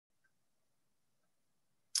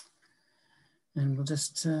And we'll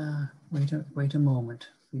just wait a moment,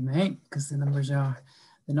 if we may, because the numbers are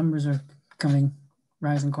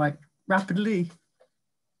rising quite rapidly.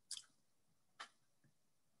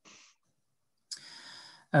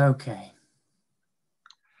 Okay.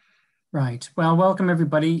 Right. Well, welcome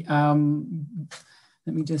everybody. Let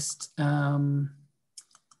me just. I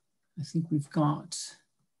think we've got.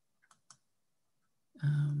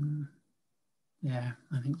 Yeah,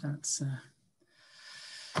 I think that's.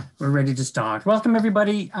 We're ready to start. Welcome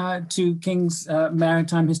everybody to King's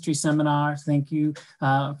Maritime History Seminar. Thank you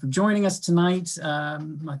for joining us tonight. I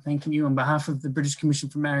thank you on behalf of the British Commission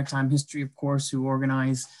for Maritime History, of course, who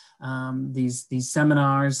organize these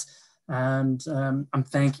seminars. And I'm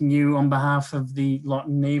thanking you on behalf of the Laughton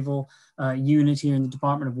Naval Unit here in the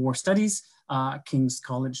Department of War Studies, King's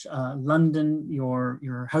College London,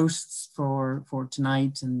 your hosts for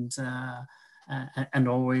tonight and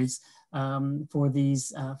always. For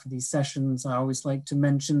these sessions, I always like to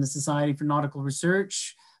mention the Society for Nautical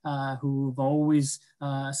Research, who've always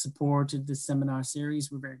supported this seminar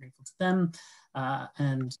series. We're very grateful to them,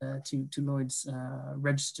 and to Lloyd's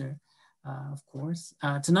Register, of course.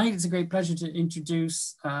 Tonight, it's a great pleasure to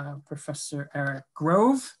introduce Professor Eric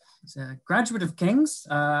Grove. He's a graduate of King's.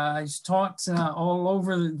 He's taught all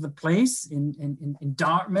over the place in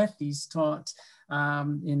Dartmouth. He's taught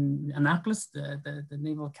in Annapolis, the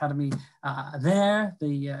Naval Academy there,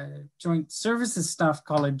 the Joint Services Staff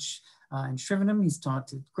College in Shrivenham. He's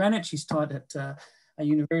taught at Greenwich. He's taught at a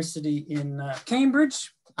university in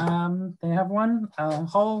Cambridge. They have one,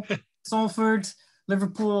 Hull, Salford,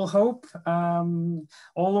 Liverpool, Hope,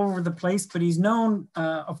 all over the place. But he's known,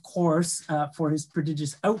 of course, for his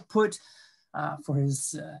prodigious output, for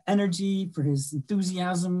his energy, for his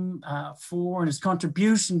enthusiasm, for and his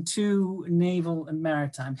contribution to naval and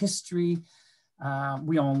maritime history.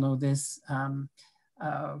 We all know this.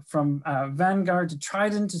 From Vanguard to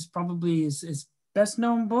Trident is probably his best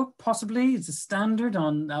known book, possibly. It's a standard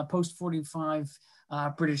on post-45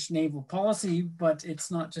 British naval policy, but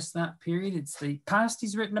it's not just that period, it's the past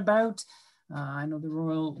he's written about. I know the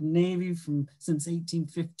Royal Navy since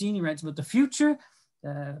 1815, he writes about the future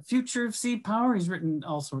of sea power. He's written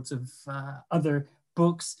all sorts of other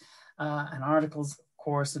books and articles, of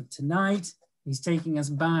course, and tonight he's taking us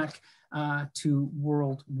back to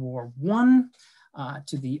World War I,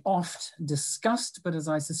 to the oft discussed, but as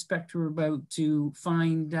I suspect we're about to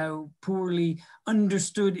find out, poorly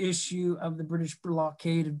understood issue of the British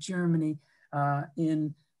blockade of Germany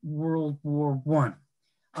in World War I.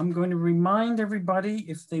 I'm going to remind everybody,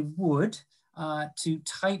 if they would, to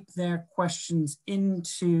type their questions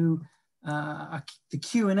into the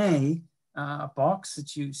Q&A box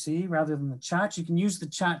that you see rather than the chat. You can use the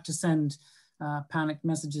chat to send panic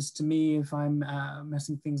messages to me if I'm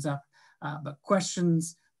messing things up, but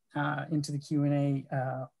questions into the Q&A,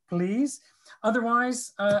 please.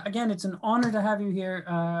 Otherwise, again, it's an honor to have you here,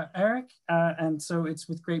 Eric, and so it's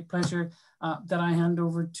with great pleasure that I hand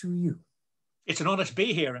over to you. It's an honour to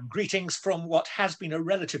be here, and greetings from what has been a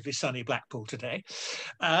relatively sunny Blackpool today.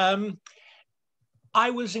 I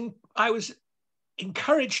was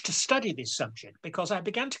encouraged to study this subject because I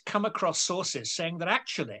began to come across sources saying that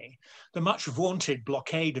actually the much vaunted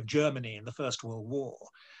blockade of Germany in the First World War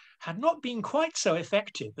had not been quite so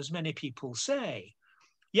effective as many people say.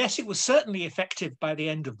 Yes, it was certainly effective by the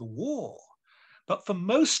end of the war, but for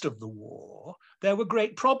most of the war, there were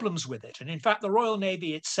great problems with it. And in fact, the Royal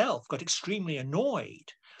Navy itself got extremely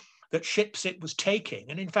annoyed that ships it was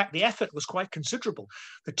taking. And in fact, the effort was quite considerable.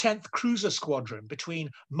 The 10th Cruiser Squadron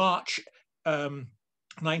between March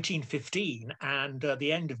 1915 and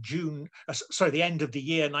the end of the end of the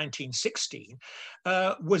year 1916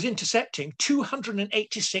 was intercepting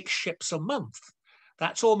 286 ships a month.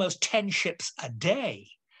 That's almost 10 ships a day.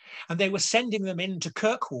 And they were sending them into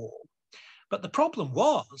Kirkwall. But the problem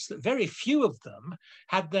was that very few of them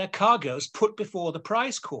had their cargoes put before the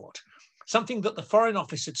prize court, something that the Foreign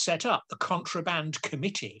Office had set up. The Contraband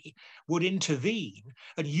Committee would intervene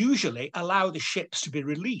and usually allow the ships to be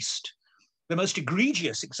released. The most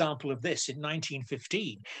egregious example of this in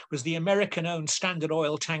 1915 was the American-owned Standard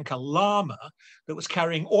Oil tanker Llama that was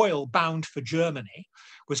carrying oil bound for Germany,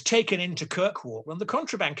 was taken into Kirkwall, and the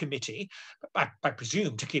Contraband Committee, I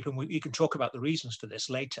presume to keep, and we can talk about the reasons for this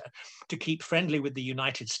later, to keep friendly with the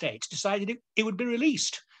United States, decided it would be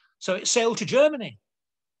released. So it sailed to Germany,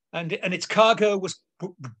 and its cargo was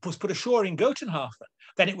put ashore in Gotenhafen.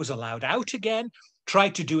 Then it was allowed out again,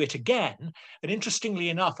 tried to do it again, and interestingly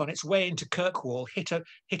enough, on its way into Kirkwall,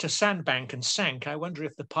 hit a sandbank and sank. I wonder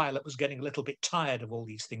if the pilot was getting a little bit tired of all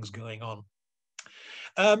these things going on.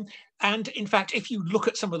 And in fact, if you look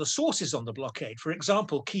at some of the sources on the blockade, for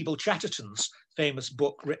example, Keble Chatterton's famous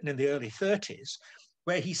book written in the early 30s,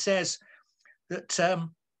 where he says that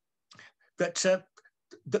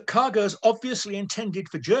that cargoes obviously intended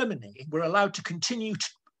for Germany were allowed to continue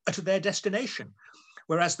to their destination,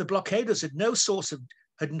 whereas the blockaders had no sort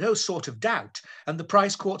of doubt, and the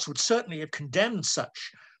prize courts would certainly have condemned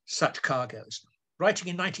such cargoes. Writing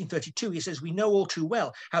in 1932, he says, "We know all too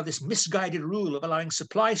well how this misguided rule of allowing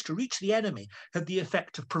supplies to reach the enemy had the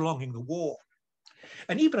effect of prolonging the war."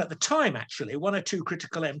 And even at the time, actually, one or two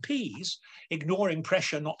critical MPs, ignoring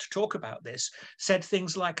pressure not to talk about this, said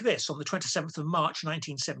things like this. On the 27th of March,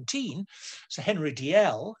 1917, Sir Henry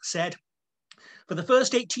DL said, "For the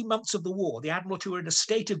first 18 months of the war, the Admiralty were in a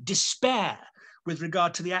state of despair with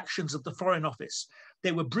regard to the actions of the Foreign Office.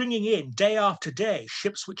 They were bringing in, day after day,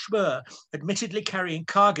 ships which were admittedly carrying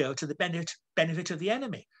cargo to the benefit of the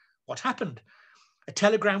enemy. What happened? A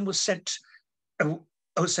telegram was sent to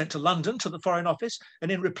London to the Foreign Office,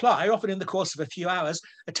 and in reply, often in the course of a few hours,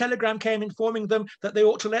 a telegram came informing them that they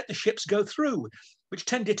ought to let the ships go through, which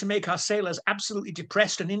tended to make our sailors absolutely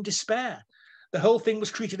depressed and in despair. The whole thing was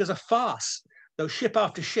treated as a farce, though ship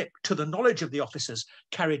after ship, to the knowledge of the officers,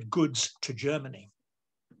 carried goods to Germany."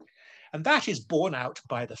 And that is borne out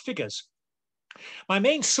by the figures. My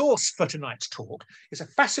main source for tonight's talk is a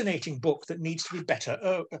fascinating book that needs to be better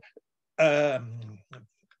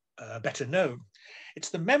known. It's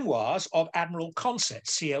the memoirs of Admiral Consett,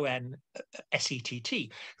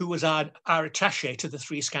 C-O-N-S-E-T-T, who was our attaché to the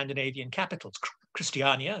three Scandinavian capitals,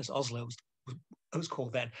 Christiania, as Oslo was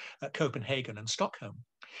called then, Copenhagen and Stockholm.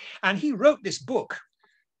 And he wrote this book,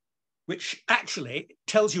 which actually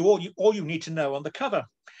tells you all you need to know on the cover.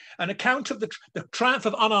 An account of the triumph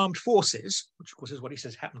of unarmed forces, which of course is what he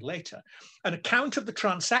says happened later, an account of the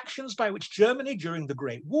transactions by which Germany during the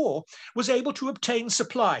Great War was able to obtain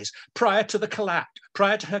supplies prior to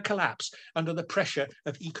her collapse under the pressure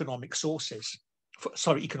of economic forces.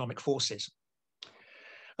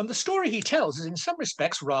 And the story he tells is in some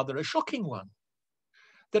respects rather a shocking one.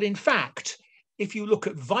 That in fact, if you look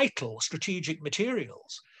at vital strategic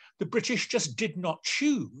materials, the British just did not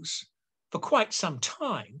choose for quite some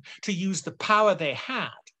time to use the power they had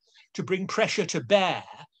to bring pressure to bear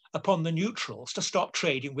upon the neutrals to stop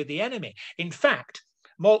trading with the enemy. In fact,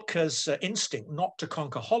 Moltke's instinct not to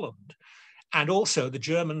conquer Holland, and also the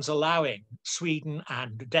Germans allowing Sweden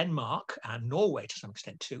and Denmark and Norway to some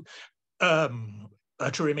extent too, to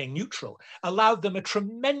remain neutral, allowed them a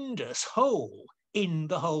tremendous hole in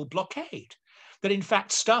the whole blockade. That in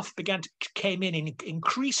fact stuff came in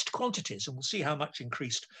increased quantities, and we'll see how much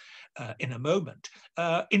increased in a moment,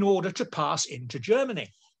 in order to pass into Germany.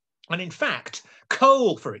 And in fact,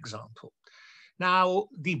 coal, for example. Now,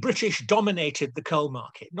 the British dominated the coal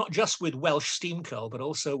market, not just with Welsh steam coal, but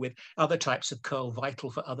also with other types of coal vital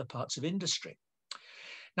for other parts of industry.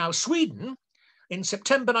 Now, Sweden, in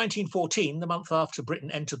September 1914, the month after Britain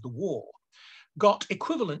entered the war, got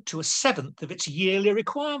equivalent to a seventh of its yearly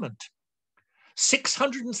requirement.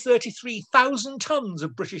 633,000 tons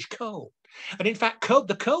of British coal. And in fact,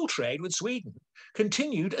 the coal trade with Sweden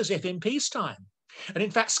continued as if in peacetime. And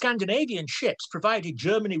in fact, Scandinavian ships provided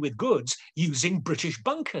Germany with goods using British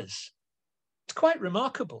bunkers. It's quite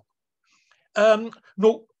remarkable.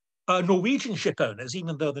 Norwegian ship owners,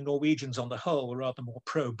 even though the Norwegians on the whole were rather more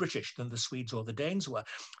pro-British than the Swedes or the Danes were,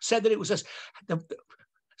 said that they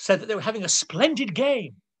were having a splendid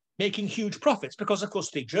game, making huge profits, because of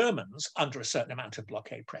course the Germans, under a certain amount of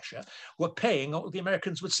blockade pressure, were paying what the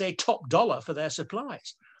Americans would say top dollar for their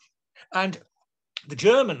supplies. And the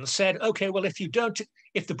Germans said, okay, well, if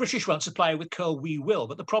the British won't supply with coal, we will.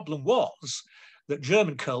 But the problem was that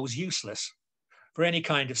German coal was useless for any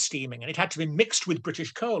kind of steaming, and it had to be mixed with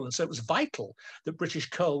British coal. And so it was vital that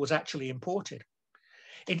British coal was actually imported.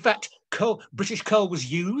 In fact, British coal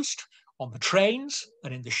was used on the trains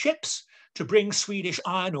and in the ships to bring Swedish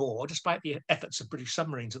iron ore, despite the efforts of British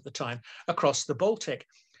submarines at the time, across the Baltic.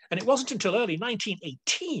 And it wasn't until early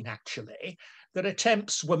 1918, actually, that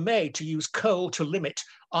attempts were made to use coal to limit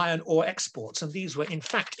iron ore exports. And these were, in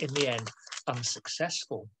fact, in the end,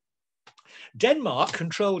 unsuccessful. Denmark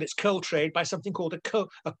controlled its coal trade by something called a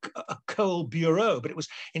coal bureau, but it was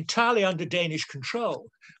entirely under Danish control.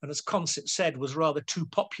 And as Consett said, was rather too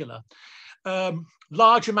popular.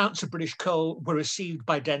 Large amounts of British coal were received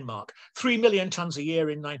by Denmark, 3 million tons a year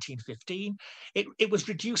in 1915. It was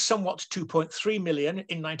reduced somewhat to 2.3 million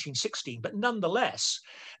in 1916, but nonetheless,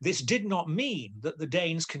 this did not mean that the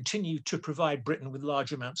Danes continued to provide Britain with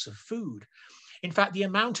large amounts of food. In fact, the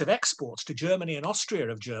amount of exports to Germany and Austria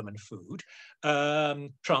of German food,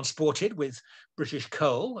 transported with British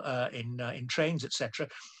coal in trains, etc.,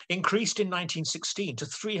 increased in 1916 to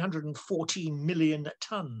 314 million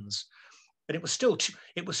tons. But it was still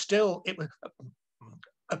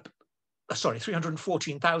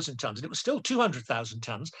 314,000 tons, and it was still 200,000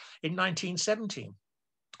 tons in 1917.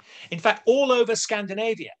 In fact, all over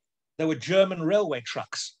Scandinavia, there were German railway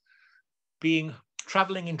trucks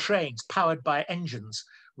traveling in trains powered by engines,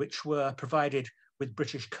 which were provided with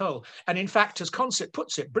British coal. And in fact, as Consett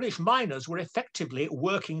puts it, British miners were effectively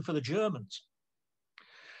working for the Germans.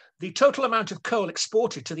 The total amount of coal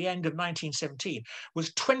exported to the end of 1917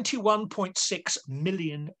 was 21.6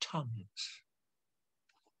 million tons,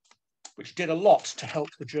 which did a lot to help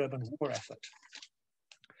the German war effort.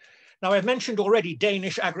 Now, I've mentioned already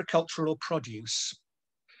Danish agricultural produce.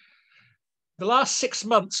 The last 6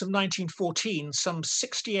 months of 1914, some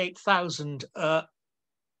 68,000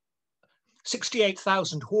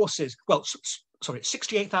 horses, well, sorry,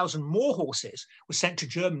 68,000 more horses were sent to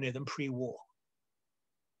Germany than pre-war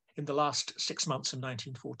in the last 6 months of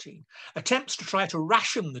 1914. Attempts to try to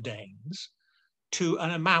ration the Danes to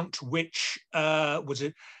an amount which was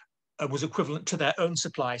equivalent to their own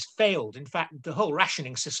supplies failed. In fact, the whole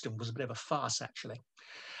rationing system was a bit of a farce, actually.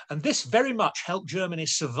 And this very much helped Germany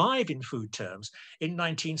survive in food terms in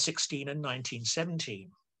 1916 and 1917.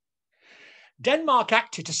 Denmark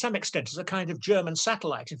acted to some extent as a kind of German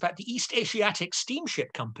satellite. In fact, the East Asiatic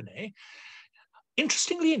Steamship Company,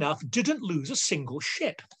 interestingly enough, didn't lose a single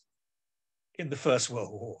ship in the First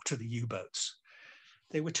World War to the U-boats.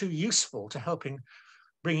 They were too useful to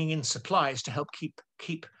bringing in supplies to help keep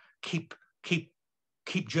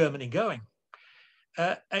Germany going.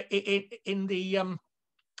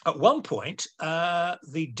 At one point,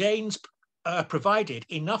 the Danes provided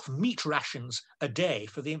enough meat rations a day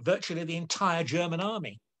for virtually the entire German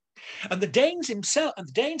army. And the Danes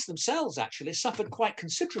themselves actually suffered quite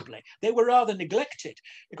considerably. They were rather neglected,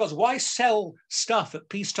 because why sell stuff at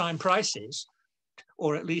peacetime prices,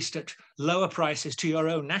 or at least at lower prices to your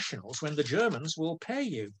own nationals, when the Germans will pay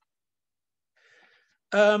you?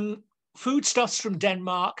 Foodstuffs from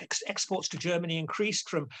Denmark, exports to Germany increased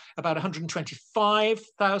from about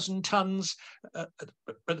 125,000 tons at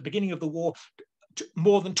the beginning of the war to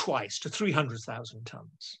more than twice, to 300,000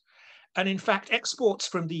 tons. And in fact, exports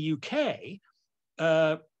from the UK,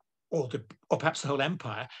 or perhaps the whole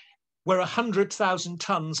empire, were 100,000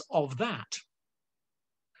 tons of that.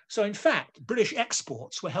 So in fact, British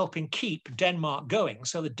exports were helping keep Denmark going,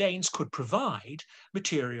 so the Danes could provide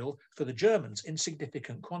material for the Germans in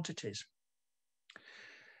significant quantities.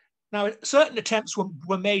 Now, certain attempts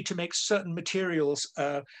were made to make certain materials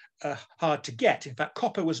hard to get. In fact,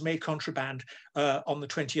 copper was made contraband on the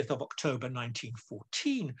 20th of October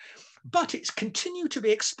 1914, but it's continued to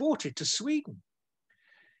be exported to Sweden.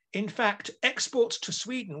 In fact, exports to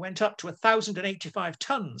Sweden went up to 1,085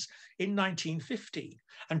 tons in 1915,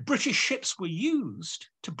 and British ships were used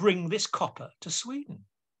to bring this copper to Sweden.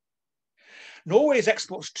 Norway's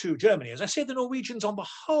exports to Germany, as I say, the Norwegians on the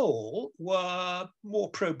whole were more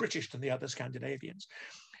pro-British than the other Scandinavians.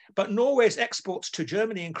 But Norway's exports to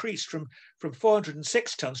Germany increased from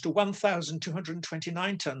 406 tons to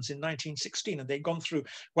 1,229 tons in 1916, and they'd gone through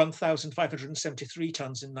 1,573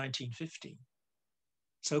 tons in 1915.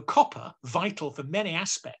 So copper, vital for many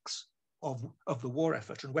aspects of the war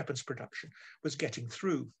effort and weapons production, was getting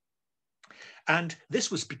through. And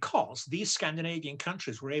this was because these Scandinavian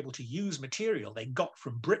countries were able to use material they got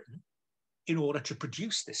from Britain in order to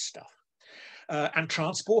produce this stuff and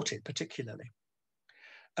transport it particularly.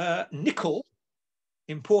 Nickel,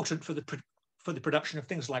 important for the production of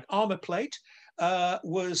things like armor plate,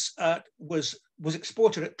 was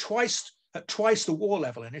exported at twice the war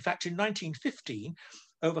level. And in fact, in 1915,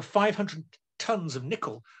 over 500 tons of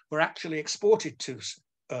nickel were actually exported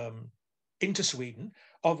into Sweden,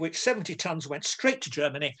 of which 70 tons went straight to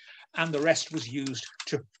Germany, and the rest was used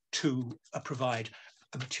to provide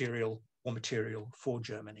material for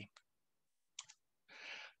Germany.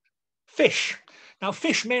 Fish. Now,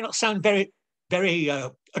 fish may not sound very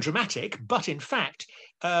dramatic, but in fact,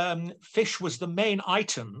 fish was the main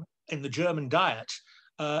item in the German diet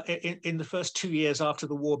in the first 2 years after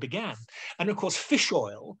the war began. And of course, fish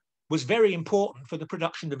oil was very important for the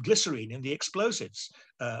production of glycerine in the explosives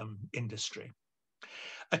industry.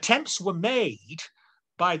 Attempts were made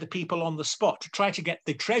by the people on the spot to try to get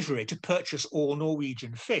the Treasury to purchase all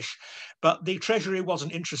Norwegian fish, but the Treasury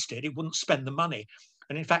wasn't interested. It wouldn't spend the money.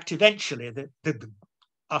 And in fact, eventually,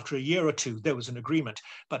 after a year or two, there was an agreement,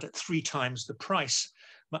 but at 3 times the price,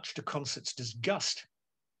 much to Consett's disgust.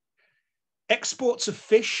 Exports of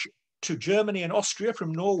fish to Germany and Austria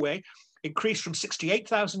from Norway increased from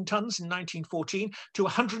 68,000 tons in 1914 to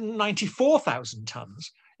 194,000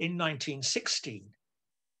 tons in 1916.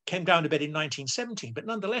 Came down a bit in 1917, but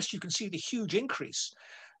nonetheless, you can see the huge increase.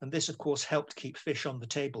 And this, of course, helped keep fish on the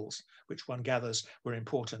tables, which one gathers were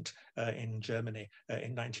important in Germany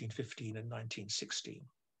in 1915 and 1916.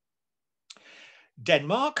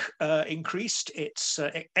 Denmark increased its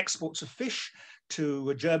exports of fish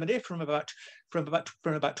to Germany from about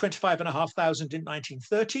 25,500 in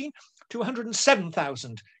 1913 to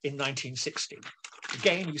 107,000 in 1916.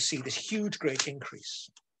 Again, you see this huge, great increase.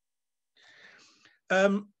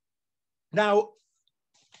 Now,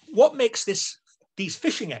 what makes these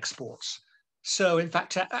fishing exports? So, in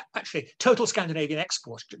fact, actually, total Scandinavian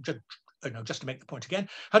exports, just to make the point again,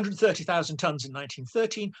 130,000 tons in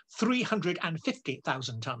 1913,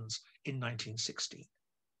 350,000 tons in 1916.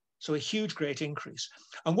 So a huge, great increase.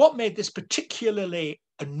 And what made this particularly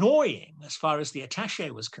annoying as far as the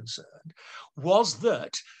attaché was concerned was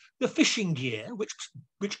that the fishing gear, which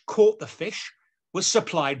caught the fish, was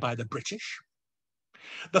supplied by the British.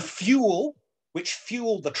 The fuel, which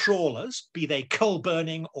fueled the trawlers, be they coal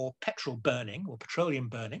burning or petrol burning or petroleum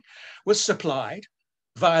burning, was supplied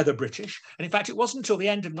via the British. And in fact, it wasn't until the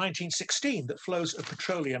end of 1916 that flows of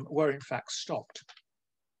petroleum were in fact stopped.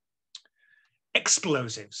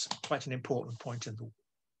 Explosives, quite an important point in the war.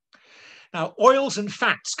 Now, oils and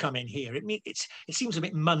fats come in here. It seems a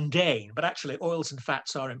bit mundane, but actually oils and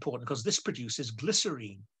fats are important because this produces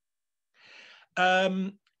glycerine.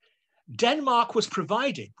 Denmark was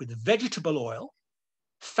provided with vegetable oil,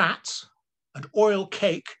 fats, and oil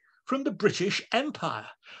cake from the British Empire,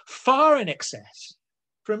 far in excess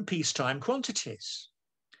from peacetime quantities.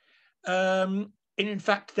 In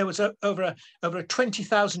fact, there was over a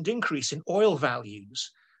 20,000 increase in oil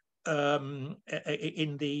values in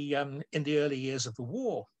the early years of the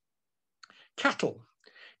war. Cattle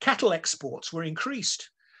exports were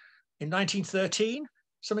increased. In 1913,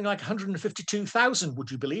 something like 152,000,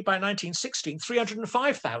 would you believe? By 1916,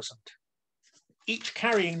 305,000, each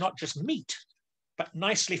carrying not just meat, but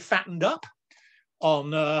nicely fattened up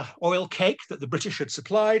on oil cake that the British had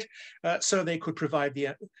supplied, so they could provide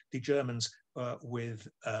the Germans with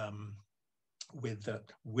a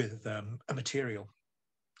material.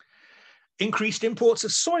 Increased imports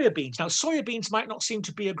of soybeans. Now, soybeans might not seem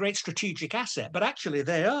to be a great strategic asset, but actually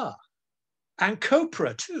they are. And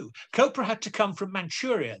copra too. Copra had to come from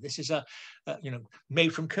Manchuria. This is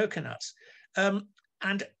made from coconuts,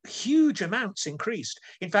 and huge amounts increased.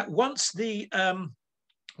 In fact, once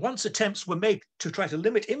attempts were made to try to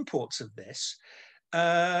limit imports of this,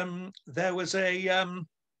 there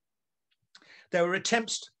were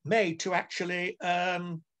attempts made to actually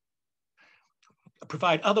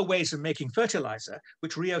provide other ways of making fertilizer,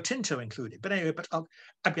 which Rio Tinto included. But anyway, I'm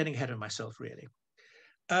getting ahead of myself, really.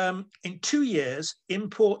 In 2 years,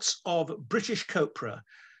 imports of British copra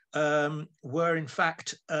were in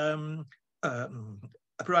fact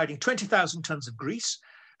providing 20,000 tons of grease,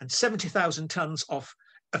 and 70,000 tons of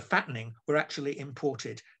fattening were actually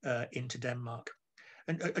imported into Denmark.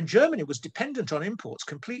 And Germany was dependent on imports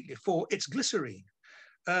completely for its glycerine.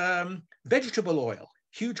 Vegetable oil,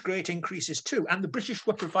 huge, great increases too. And the British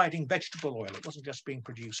were providing vegetable oil. It wasn't just being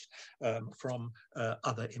produced from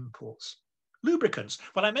other imports. Lubricants.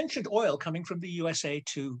 Well, I mentioned oil coming from the USA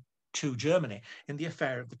to Germany in the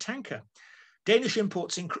affair of the tanker. Danish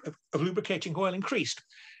imports of lubricating oil increased.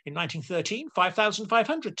 In 1913,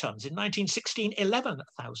 5,500 tons. In 1916,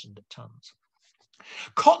 11,000 tons.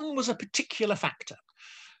 Cotton was a particular factor.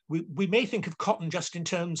 We may think of cotton just in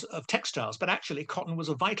terms of textiles, but actually cotton was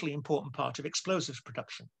a vitally important part of explosives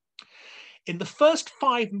production. In the first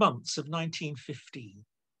 5 months of 1915,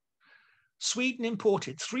 Sweden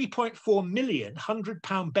imported 3.4 million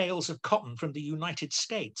 100-pound bales of cotton from the United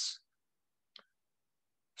States.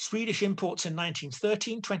 Swedish imports in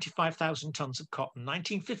 1913, 25,000 tons of cotton.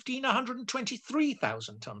 1915,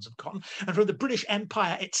 123,000 tons of cotton. And from the British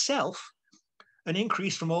Empire itself, an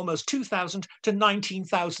increase from almost 2,000 to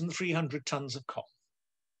 19,300 tons of cotton.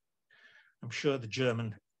 I'm sure the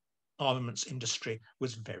German armaments industry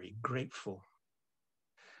was very grateful.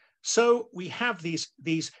 So we have these,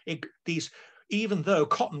 even though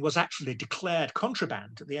cotton was actually declared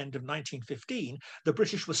contraband at the end of 1915, the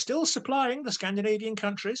British were still supplying the Scandinavian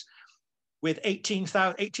countries with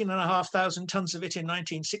 18,500 tons of it in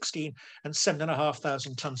 1916 and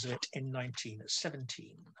 7,500 tons of it in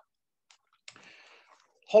 1917.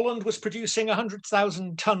 Holland was producing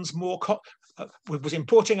 100,000 tons more was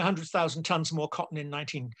importing 100,000 tons more cotton in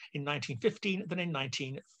 1915 than in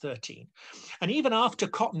 1913. And even after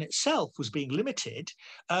cotton itself was being limited,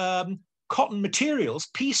 cotton materials,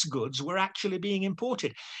 piece goods, were actually being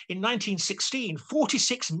imported. In 1916,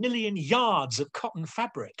 46 million yards of cotton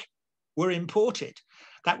fabric were imported.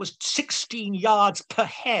 That was 16 yards per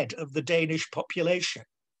head of the Danish population.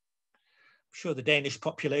 I'm sure the Danish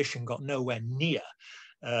population got nowhere near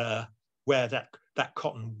where that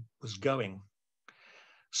cotton was going.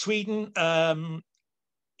 Sweden,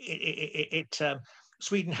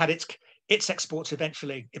 Sweden had its exports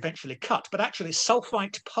eventually cut, but actually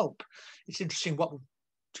sulfite pulp. It's interesting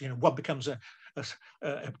what becomes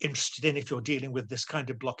interested in if you're dealing with this kind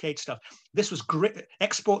of blockade stuff. This was great.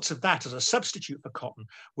 Exports of that as a substitute for cotton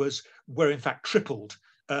were in fact tripled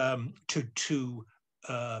to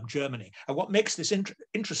Germany. And what makes this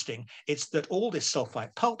interesting is that all this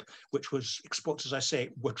sulfite pulp, which was exports, as I say,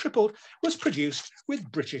 were tripled, was produced with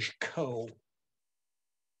British coal.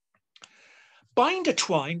 Binder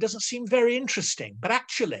twine doesn't seem very interesting, but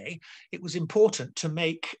actually it was important to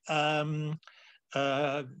make the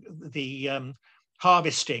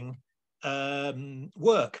harvesting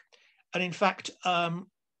work. And in fact,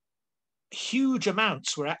 huge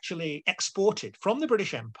amounts were actually exported from the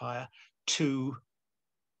British Empire to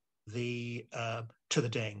the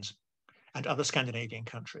Danes and other Scandinavian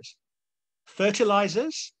countries.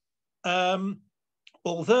 Fertilizers,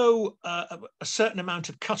 although a certain amount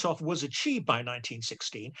of cutoff was achieved by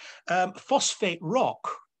 1916, phosphate rock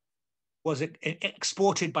was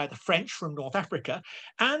exported by the French from North Africa,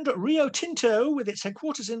 and Rio Tinto, with its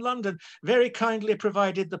headquarters in London, very kindly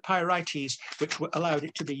provided the pyrites, which allowed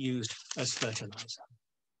it to be used as fertilizer.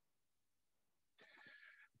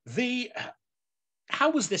 How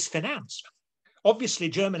was this financed? Obviously,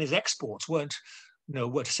 Germany's exports were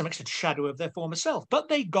to some extent a shadow of their former self, but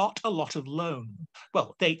they got a lot of loan.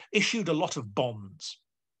 Well, they issued a lot of bonds.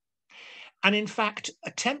 And in fact,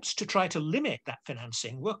 attempts to try to limit that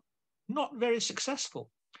financing were not very successful.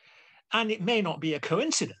 And it may not be a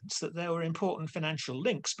coincidence that there were important financial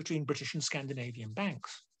links between British and Scandinavian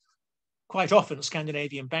banks. Quite often,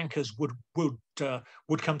 Scandinavian bankers would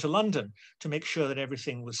come to London to make sure that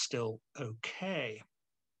everything was still okay.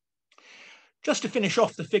 Just to finish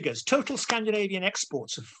off the figures, total Scandinavian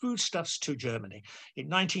exports of foodstuffs to Germany. In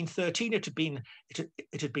 1913, it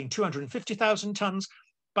had been 250,000 tons.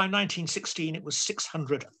 By 1916, it was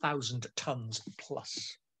 600,000 tons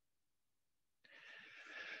plus.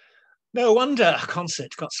 No wonder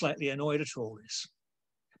Concert got slightly annoyed at all this.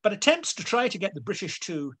 But attempts to try to get the British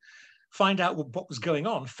to find out what was going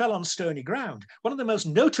on fell on stony ground. One of the most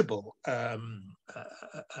notable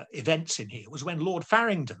events in here was when Lord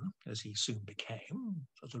Farringdon, as he soon became,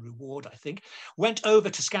 as a reward, I think, went over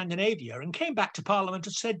to Scandinavia and came back to Parliament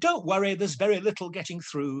and said, don't worry, there's very little getting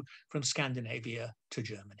through from Scandinavia to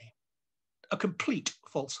Germany. A complete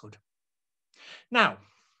falsehood. Now,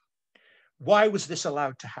 why was this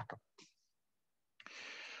allowed to happen?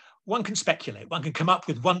 One can speculate, one can come up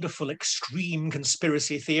with wonderful extreme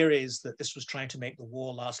conspiracy theories that this was trying to make the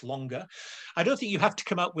war last longer. I don't think you have to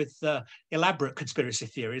come up with elaborate conspiracy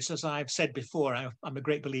theories. As I've said before, I'm a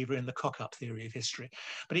great believer in the cock-up theory of history.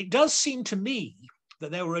 But it does seem to me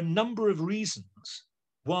that there were a number of reasons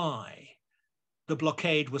why the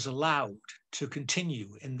blockade was allowed to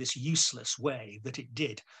continue in this useless way that it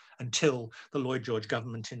did until the Lloyd George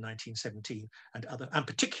government in 1917 and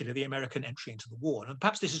particularly the American entry into the war. And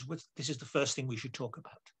perhaps this is the first thing we should talk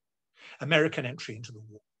about: American entry into the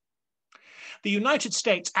war. The United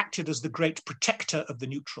States acted as the great protector of the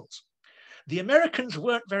neutrals. The Americans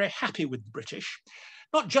weren't very happy with the British,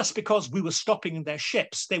 not just because we were stopping their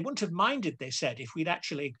ships. They wouldn't have minded, they said, if we'd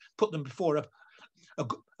actually put them before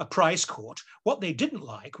a prize court. What they didn't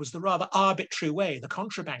like was the rather arbitrary way the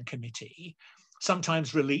Contraband Committee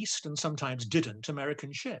sometimes released and sometimes didn't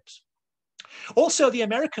American ships. Also, the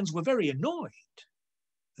Americans were very annoyed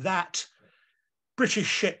that British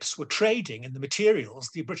ships were trading in the materials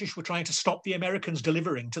the British were trying to stop the Americans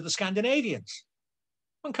delivering to the Scandinavians.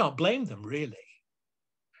 One can't blame them, really.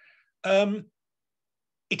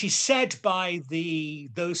 It is said by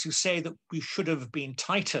those who say that we should have been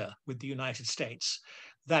tighter with the United States,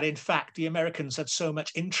 that in fact the Americans had so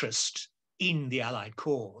much interest in the Allied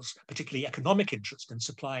cause, particularly economic interest in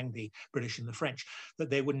supplying the British and the French, that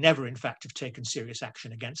they would never in fact have taken serious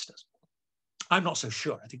action against us. I'm not so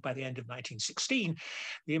sure. I think by the end of 1916,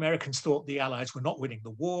 the Americans thought the Allies were not winning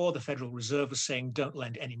the war. The Federal Reserve was saying, don't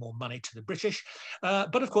lend any more money to the British.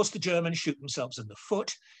 But of course, the Germans shoot themselves in the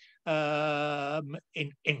foot in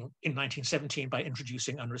 1917 by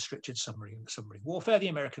introducing unrestricted submarine warfare. The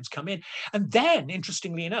Americans come in. And then,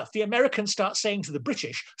 interestingly enough, the Americans start saying to the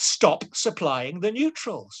British, stop supplying the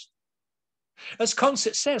neutrals. As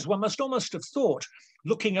Concert says, one must almost have thought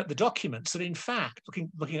looking at the documents, that in fact,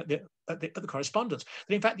 looking at the correspondence,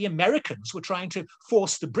 that in fact the Americans were trying to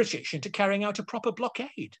force the British into carrying out a proper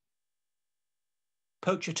blockade.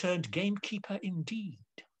 Poacher turned gamekeeper indeed.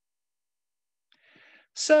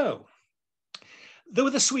 So there were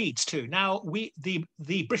the Swedes too. Now the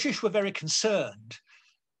British were very concerned.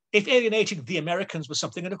 If alienating the Americans was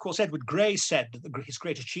something, and of course Edward Grey said that his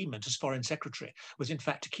great achievement as Foreign Secretary was in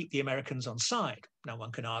fact to keep the Americans on side. Now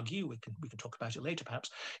one can argue, we can talk about it later perhaps,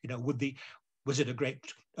 you know, was it a great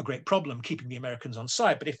problem keeping the Americans on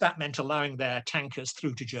side? But if that meant allowing their tankers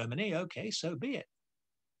through to Germany, okay, so be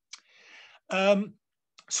it.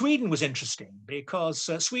 Sweden was interesting because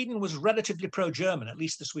Sweden was relatively pro-German, at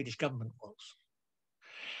least the Swedish government was.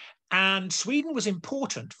 And Sweden was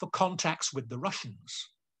important for contacts with the Russians.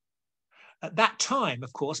 At that time,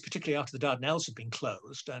 of course, particularly after the Dardanelles had been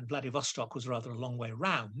closed and Vladivostok was rather a long way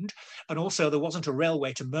round, and also there wasn't a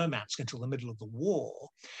railway to Murmansk until the middle of the war,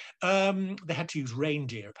 they had to use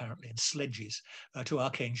reindeer, apparently, and sledges to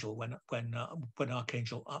Archangel when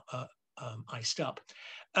Archangel iced up.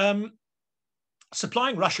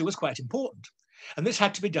 Supplying Russia was quite important. And this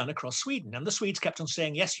had to be done across Sweden. And the Swedes kept on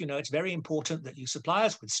saying, yes, you know, it's very important that you supply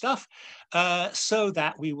us with stuff so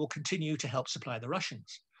that we will continue to help supply the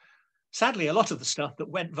Russians. Sadly, a lot of the stuff that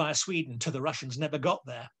went via Sweden to the Russians never got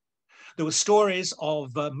there. There were stories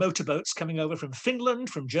of motorboats coming over from Finland,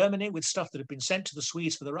 from Germany, with stuff that had been sent to the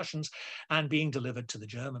Swedes for the Russians and being delivered to the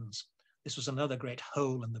Germans. This was another great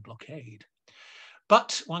hole in the blockade.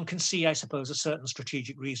 But one can see, I suppose, a certain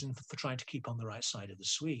strategic reason for trying to keep on the right side of the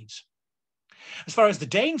Swedes. As far as the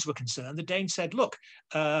Danes were concerned, the Danes said, look,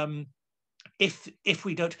 if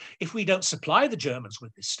we don't supply the Germans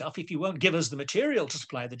with this stuff, if you won't give us the material to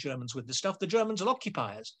supply the Germans with this stuff, the Germans will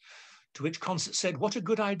occupy us. To which Concert said, what a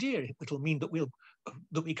good idea. It'll mean that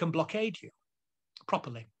we can blockade you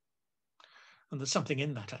properly. And there's something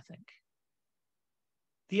in that, I think.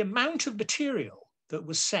 The amount of material that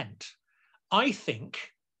was sent, I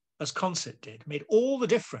think, as Concert did, made all the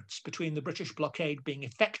difference between the British blockade being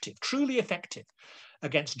effective, truly effective,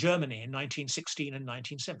 against Germany in 1916 and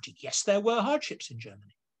 1917. Yes, there were hardships in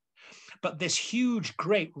Germany, but this huge,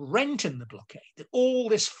 great rent in the blockade, that all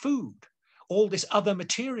this food, all this other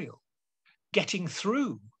material getting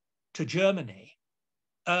through to Germany,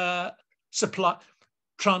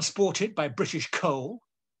 transported by British coal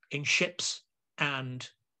in ships and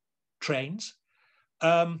trains,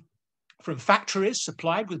 from factories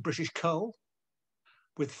supplied with British coal,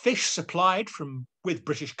 with fish supplied with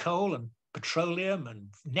British coal and petroleum and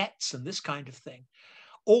nets and this kind of thing.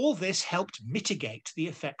 All this helped mitigate the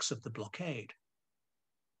effects of the blockade.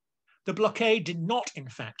 The blockade did not, in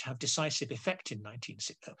fact, have decisive effect in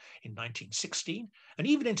 1916 and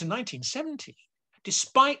even into 1917.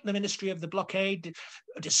 Despite the Ministry of the Blockade,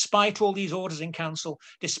 despite all these orders in council,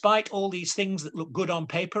 despite all these things that look good on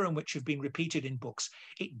paper and which have been repeated in books,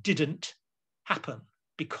 it didn't happen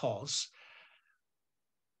because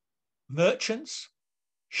merchants,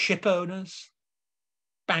 ship owners,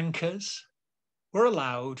 bankers were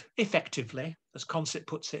allowed effectively, as Concert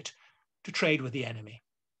puts it, to trade with the enemy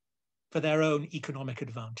for their own economic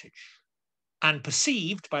advantage and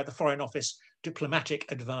perceived by the Foreign Office diplomatic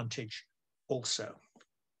advantage also.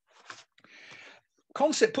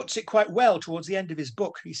 Concert puts it quite well towards the end of his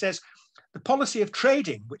book. He says, the policy of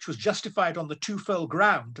trading, which was justified on the twofold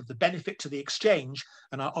ground of the benefit to the exchange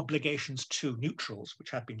and our obligations to neutrals,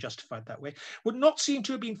 which had been justified that way, would not seem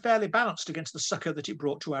to have been fairly balanced against the succor that it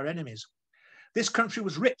brought to our enemies. This country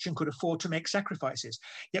was rich and could afford to make sacrifices.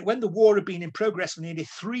 Yet when the war had been in progress for nearly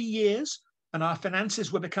 3 years and our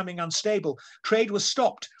finances were becoming unstable, trade was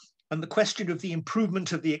stopped and the question of the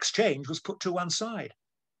improvement of the exchange was put to one side.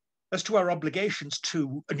 As to our obligations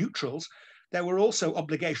to neutrals, there were also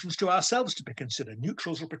obligations to ourselves to be considered.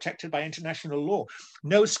 Neutrals were protected by international law.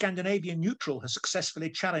 No Scandinavian neutral has successfully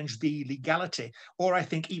challenged the legality, or I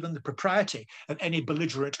think even the propriety, of any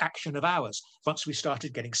belligerent action of ours once we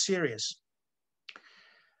started getting serious.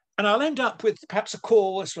 And I'll end up with perhaps a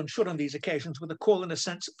call, as one should on these occasions, with a call in a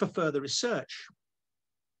sense for further research.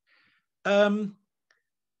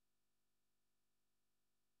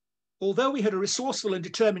 Although we had a resourceful and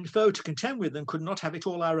determined foe to contend with and could not have it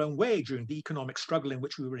all our own way during the economic struggle in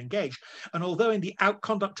which we were engaged, and although in the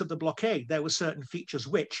outconduct of the blockade there were certain features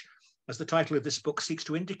which, as the title of this book seeks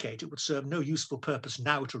to indicate, it would serve no useful purpose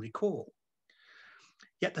now to recall,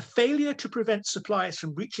 yet the failure to prevent supplies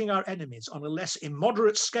from reaching our enemies on a less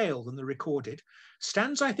immoderate scale than the recorded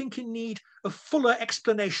stands, I think, in need of fuller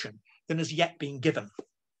explanation than has yet been given.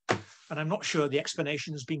 And I'm not sure the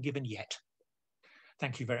explanation has been given yet.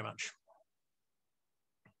 Thank you very much.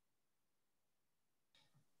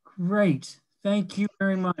 Great. Thank you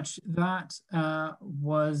very much. That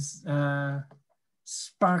was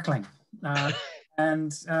sparkling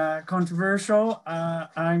and controversial.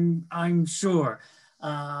 I'm sure.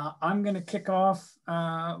 I'm going to kick off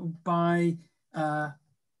by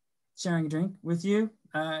sharing a drink with you.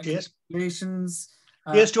 Cheers. Congratulations.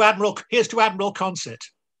 Here's to Admiral Concert.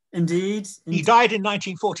 Indeed. He died in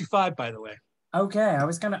 1945, by the way. Okay, I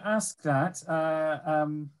was going to ask that.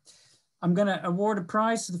 I'm going to award a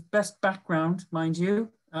prize for the best background, mind you.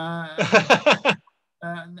 That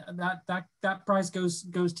prize goes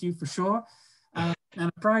to you for sure. And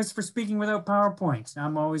a prize for speaking without PowerPoint.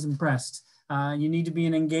 I'm always impressed. You need to be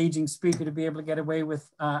an engaging speaker to be able to get away with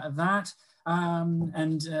that.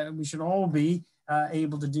 And we should all be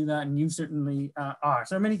able to do that, and you certainly are.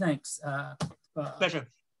 So many thanks. Pleasure.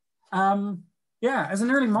 Yeah, as an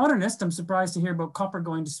early modernist, I'm surprised to hear about copper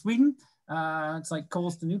going to Sweden. It's like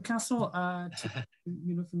coals to Newcastle, from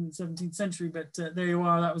the 17th century. But there you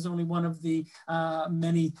are. That was only one of the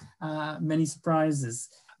many surprises.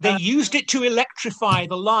 They used it to electrify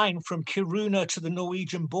the line from Kiruna to the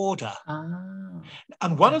Norwegian border.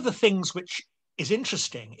 And one of the things which is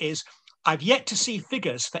interesting is I've yet to see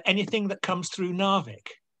figures for anything that comes through Narvik.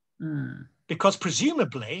 Because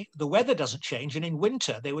presumably the weather doesn't change, and in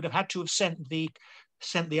winter they would have had to have sent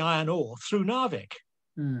the iron ore through Narvik.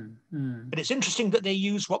 But it's interesting that they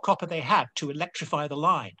used what copper they had to electrify the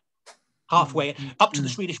line halfway up to the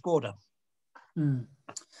Swedish border.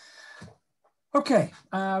 Okay,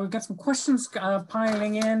 we've got some questions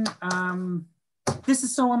piling in. This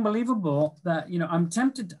is so unbelievable that, I'm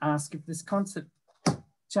tempted to ask if this concept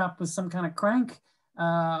chap was some kind of crank,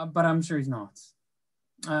 but I'm sure he's not.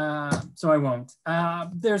 So I won't.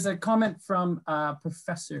 There's a comment from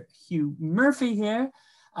Professor Hugh Murphy here.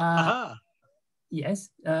 Yes.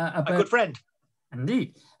 A good friend.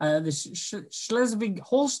 Indeed. The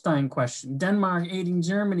Schleswig-Holstein question. Denmark aiding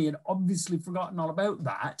Germany had obviously forgotten all about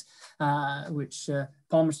that, which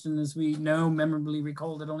Palmerston, as we know, memorably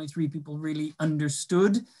recalled that only 3 people really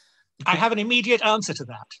understood. I have an immediate answer to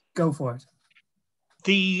that. Go for it.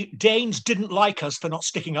 The Danes didn't like us for not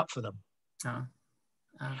sticking up for them.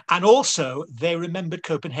 And also, they remembered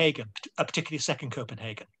Copenhagen, particularly Second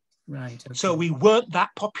Copenhagen. Right. Okay. So we weren't that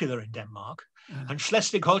popular in Denmark. And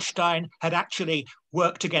Schleswig-Holstein had actually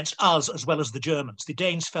worked against us as well as the Germans. The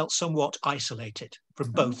Danes felt somewhat isolated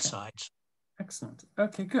from both sides. Excellent.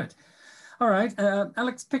 Okay, good. All right.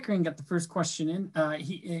 Alex Pickering got the first question in.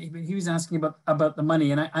 He was asking about the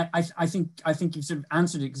money, and I think you've sort of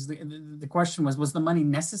answered it, because the question was the money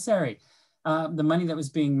necessary? The money that was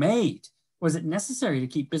being made, was it necessary to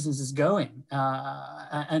keep businesses going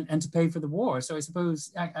and to pay for the war? So I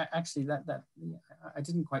suppose actually that I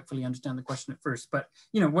didn't quite fully understand the question at first, but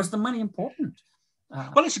was the money important?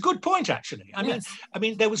 Well, it's a good point, actually. I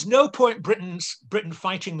mean, there was no point Britain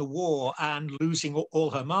fighting the war and losing all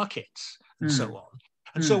her markets and so on.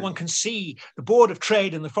 And so one can see the Board of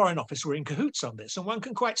Trade and the Foreign Office were in cahoots on this, and one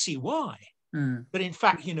can quite see why. But in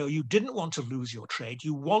fact, you didn't want to lose your trade.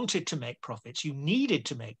 You wanted to make profits. You needed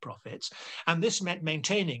to make profits. And this meant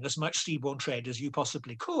maintaining as much seaborne trade as you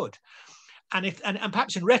possibly could. And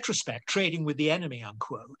perhaps in retrospect, trading with the enemy,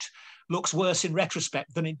 unquote, looks worse in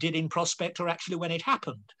retrospect than it did in prospect or actually when it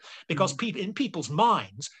happened. Because in people's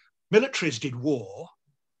minds, militaries did war,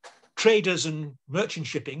 traders and merchant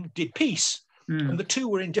shipping did peace. And the two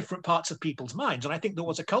were in different parts of people's minds. And I think there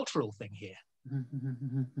was a cultural thing here.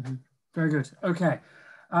 Very good. Okay.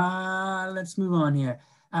 Let's move on here.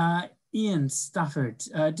 Ian Stafford,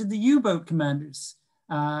 did the U-boat commanders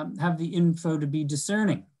have the info to be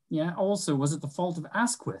discerning? Yeah. Also, was it the fault of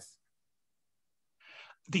Asquith?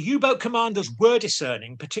 The U-boat commanders were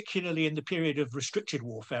discerning, particularly in the period of restricted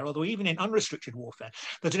warfare, although even in unrestricted warfare,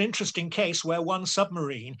 there's an interesting case where one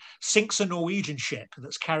submarine sinks a Norwegian ship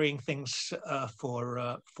that's carrying things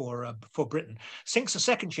for Britain, sinks a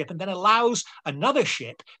second ship, and then allows another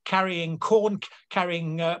ship carrying corn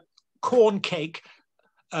cake,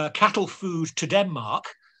 cattle food to Denmark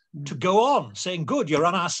to go on, saying, "Good, you're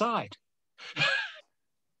on our side."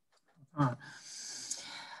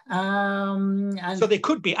 So they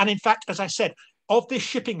could be, and in fact, as I said, of this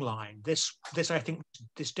shipping line, this I think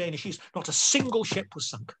this Danish east, not a single ship was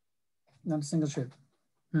sunk. Not a single ship.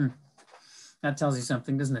 That tells you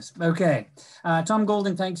something, doesn't it? Okay, Tom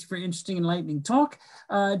Golding, thanks for interesting and enlightening talk.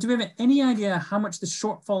 Do we have any idea how much the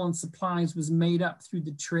shortfall in supplies was made up through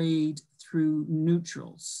the trade through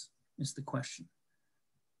neutrals? Is the question.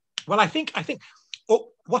 Well, I think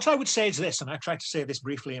what I would say is this, and I tried to say this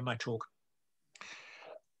briefly in my talk.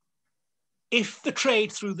 If the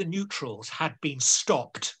trade through the neutrals had been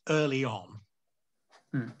stopped early on,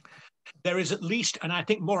 there is at least, and I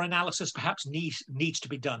think more analysis perhaps needs to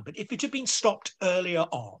be done. But if it had been stopped earlier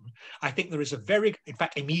on, I think there is a very, in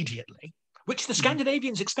fact, immediately, which the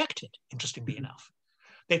Scandinavians expected, interestingly enough.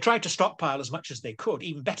 They tried to stockpile as much as they could,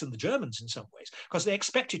 even better than the Germans in some ways, because they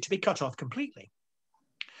expected to be cut off completely.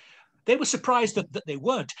 They were surprised that they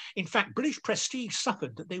weren't. In fact, British prestige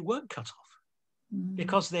suffered that they weren't cut off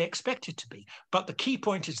because they expected to be. But the key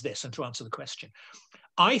point is this, and to answer the question,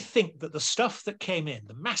 I think that the stuff that came in,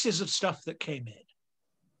 the masses of stuff that came in,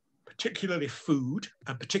 particularly food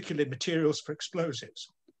and particularly materials for explosives,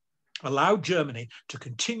 allowed Germany to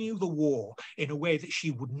continue the war in a way that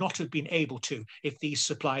she would not have been able to if these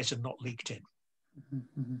supplies had not leaked in.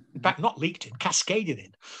 In fact, not leaked in, cascaded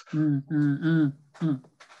in.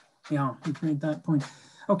 Yeah, you've made that point.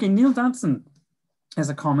 Okay, Neil Danson has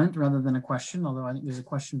a comment rather than a question, although I think there's a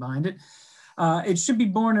question behind it. It should be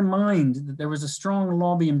borne in mind that there was a strong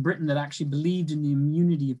lobby in Britain that actually believed in the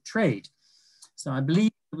immunity of trade. So I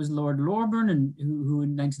believe it was Lord Loreburn who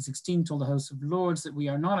in 1916 told the House of Lords that we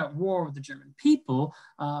are not at war with the German people,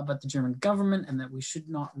 but the German government, and that we should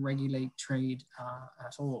not regulate trade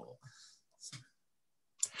at all. So.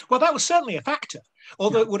 Well, that was certainly a factor,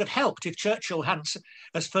 although it would have helped if Churchill hadn't,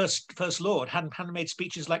 as First Lord, hadn't made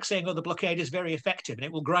speeches like saying, oh, the blockade is very effective and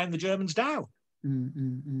it will grind the Germans down.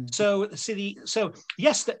 So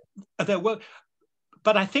yes, there were,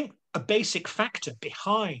 but I think a basic factor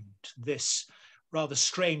behind this rather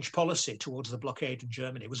strange policy towards the blockade in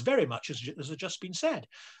Germany was very much, as has just been said,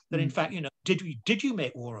 that in fact, did you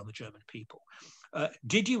make war on the German people?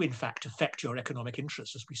 Did you in fact affect your economic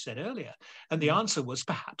interests, as we said earlier? And the answer was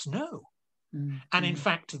perhaps no. And in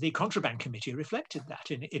fact, the Contraband Committee reflected that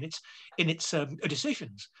in its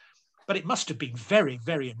decisions. But it must have been very,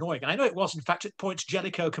 very annoying. And I know it was, in fact, at points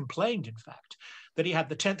Jellicoe complained, in fact, that he had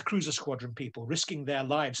the 10th Cruiser Squadron people risking their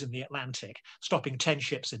lives in the Atlantic, stopping 10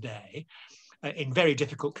 ships a day in very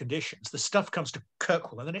difficult conditions. The stuff comes to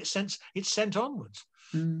Kirkwall and then it's sent onwards.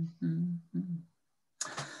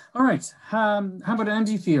 All right. How about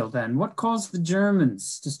Anfield then? What caused the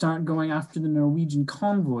Germans to start going after the Norwegian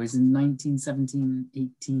convoys in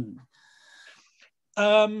 1917-18?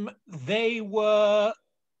 They were...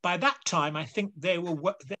 By that time, I think they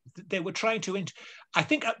were trying to. I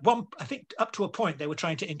think up to a point they were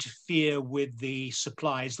trying to interfere with the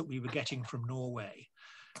supplies that we were getting from Norway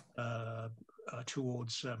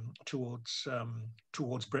towards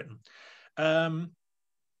Britain,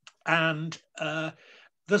 and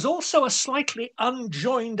there's also a slightly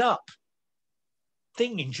unjoined up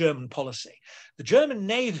thing in German policy. The German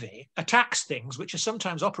Navy attacks things which are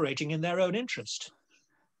sometimes operating in their own interest.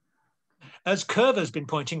 As Curver's been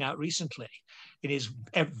pointing out recently in his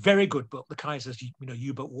very good book, The Kaiser's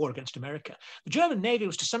U-Boat War Against America, the German Navy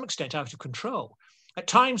was to some extent out of control. At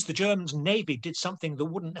times, the German Navy did something that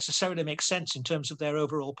wouldn't necessarily make sense in terms of their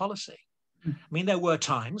overall policy. I mean, there were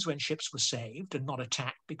times when ships were saved and not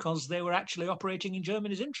attacked because they were actually operating in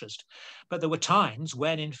Germany's interest. But there were times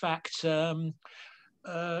when, in fact, the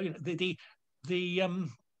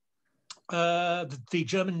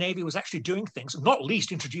German Navy was actually doing things, not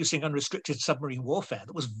least introducing unrestricted submarine warfare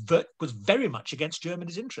that was very much against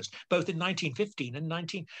Germany's interest, both in 1915 and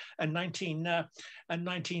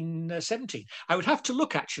 1917. I would have to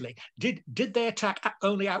look, actually. Did they attack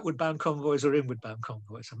only outward bound convoys or inward bound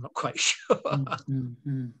convoys? I'm not quite sure.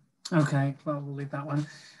 Okay, well, we'll leave that one.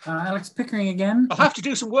 Alex Pickering again. I'll have to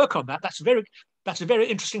do some work on that. That's a very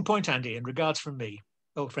interesting point, Andy, in regards from me,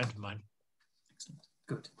 old friend of mine. Excellent.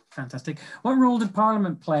 Good. Fantastic. What role did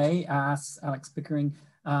Parliament play, asks Alex Pickering,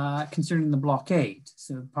 concerning the blockade?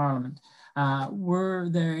 So Parliament. Were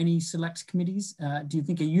there any select committees? Do you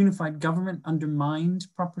think a unified government undermined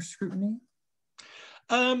proper scrutiny?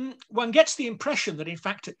 One gets the impression that, in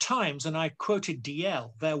fact, at times, and I quoted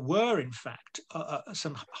DL, there were, in fact,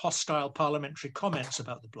 some hostile parliamentary comments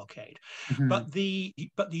about the blockade. But the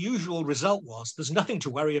usual result was there's nothing to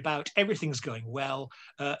worry about, everything's going well,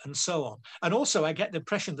 and so on. And also, I get the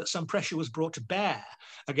impression that some pressure was brought to bear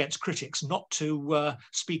against critics not to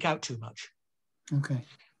speak out too much. Okay.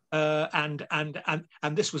 And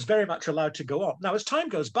this was very much allowed to go on. Now, as time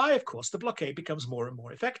goes by, of course, the blockade becomes more and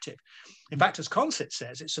more effective. In fact, as Consett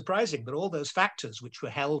says, it's surprising that all those factors which were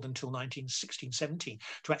held until 1916-17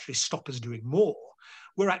 to actually stop us doing more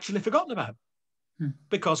were actually forgotten about,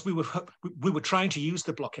 because we were trying to use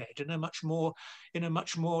the blockade in a much more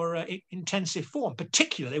intensive form,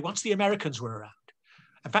 particularly once the Americans were around.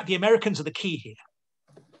 In fact, the Americans are the key here.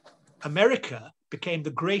 America became the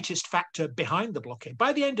greatest factor behind the blockade.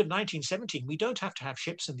 By the end of 1917, we don't have to have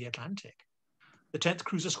ships in the Atlantic. The 10th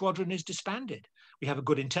Cruiser Squadron is disbanded. We have a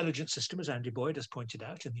good intelligence system, as Andy Boyd has pointed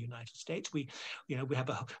out, in the United States. We have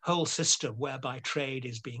a whole system whereby trade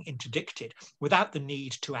is being interdicted without the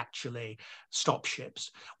need to actually stop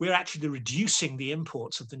ships. We're actually reducing the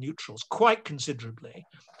imports of the neutrals quite considerably.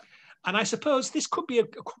 And I suppose this could be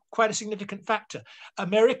quite a significant factor.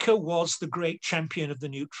 America was the great champion of the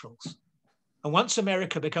neutrals. And once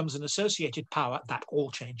America becomes an associated power, that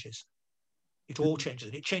all changes. It all changes.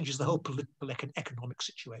 And it changes the whole political and economic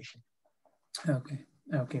situation. Okay.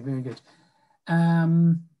 Okay. Very good.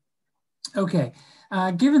 Okay.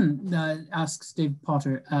 Asks Dave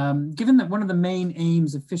Potter, given that one of the main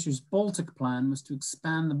aims of Fisher's Baltic plan was to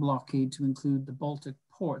expand the blockade to include the Baltic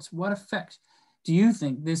ports, what effect do you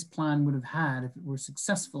think this plan would have had if it were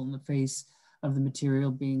successful in the face of the material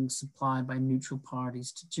being supplied by neutral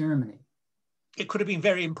parties to Germany? It could have been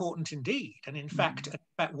very important indeed. And in fact,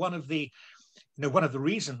 one of the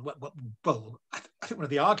reasons, I think one of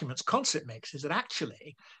the arguments Consett makes is that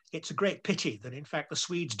actually it's a great pity that in fact the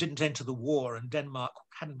Swedes didn't enter the war and Denmark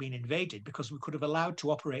hadn't been invaded, because we could have allowed to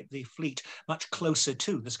operate the fleet much closer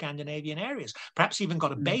to the Scandinavian areas, perhaps even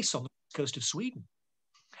got a base on the coast of Sweden.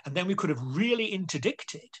 And then we could have really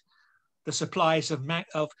interdicted the supplies of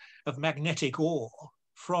magnetic ore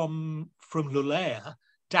from Luleå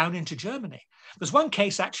down into Germany. There's one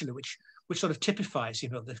case actually which sort of typifies,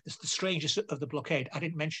 the strangest of the blockade. I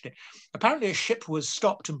didn't mention it. Apparently a ship was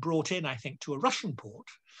stopped and brought in, I think, to a Russian port,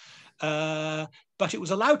 but it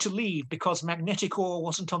was allowed to leave because magnetic ore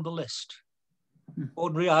wasn't on the list.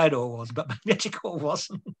 Ordinary iron ore was, but magnetic ore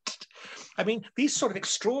wasn't. I mean, these sort of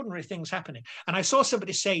extraordinary things happening. And I saw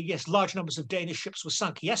somebody say, yes, large numbers of Danish ships were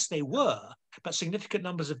sunk. Yes, they were, but significant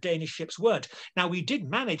numbers of Danish ships weren't. Now, we did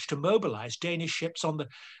manage to mobilize Danish ships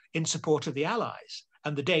in support of the Allies,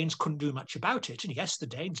 and the Danes couldn't do much about it. And yes, the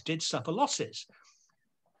Danes did suffer losses,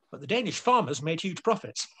 but the Danish farmers made huge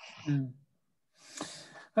profits.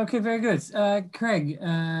 Okay, very good. Craig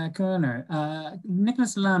Kerner,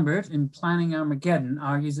 Nicholas Lambert in Planning Armageddon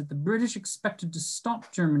argues that the British expected to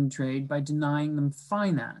stop German trade by denying them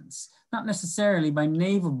finance, not necessarily by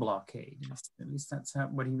naval blockade. At least that's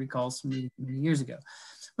what he recalls from many years ago.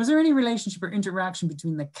 Was there any relationship or interaction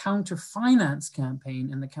between the counter-finance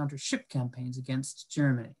campaign and the counter-ship campaigns against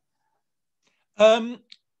Germany?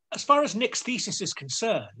 As far as Nick's thesis is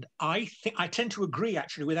concerned, I tend to agree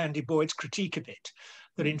actually with Andy Boyd's critique of it,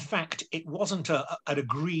 that in fact it wasn't an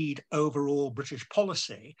agreed overall British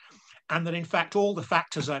policy, and that in fact all the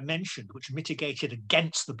factors I mentioned which mitigated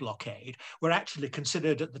against the blockade were actually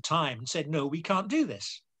considered at the time and said, no, we can't do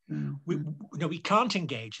this. We can't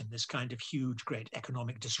engage in this kind of huge, great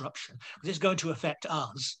economic disruption, because it's going to affect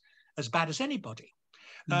us as bad as anybody.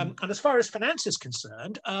 And as far as finance is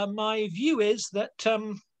concerned, my view is that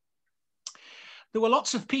there were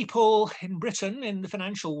lots of people in Britain, in the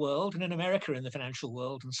financial world, and in America in the financial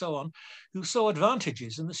world, and so on, who saw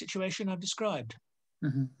advantages in the situation I've described.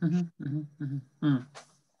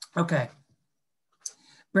 Okay.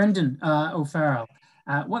 Brendan O'Farrell,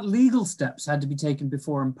 what legal steps had to be taken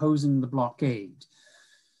before imposing the blockade?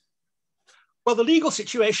 Well, the legal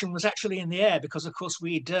situation was actually in the air because, of course,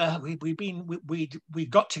 we got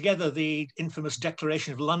together the infamous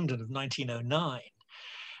Declaration of London of 1909.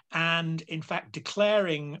 And in fact, we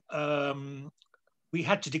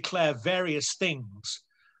had to declare various things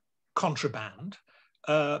contraband,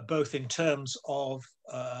 both in terms of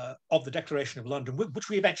the Declaration of London, which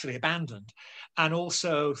we eventually abandoned, and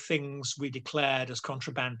also things we declared as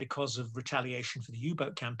contraband because of retaliation for the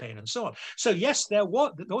U-boat campaign and so on. So yes, there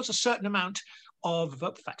was a certain amount of,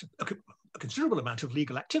 in fact, a considerable amount of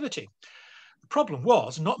legal activity. The problem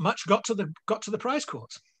was not much got to the prize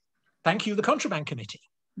courts. Thank you, the Contraband Committee.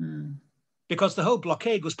 Because the whole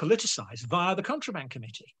blockade was politicized via the Contraband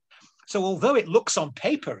Committee. So although it looks on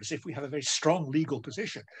paper as if we have a very strong legal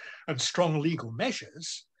position and strong legal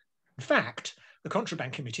measures, in fact, the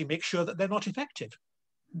Contraband Committee makes sure that they're not effective.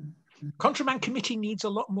 Contraband Committee needs a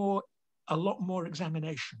lot more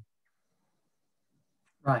examination.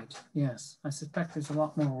 Right, yes. I suspect there's a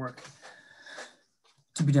lot more work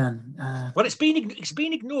to be done. Well, it's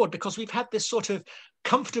been ignored because we've had this sort of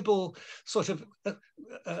comfortable sort of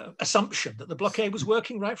assumption that the blockade was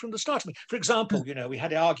working right from the start. I mean, for example, we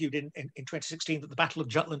had argued in 2016 that the Battle of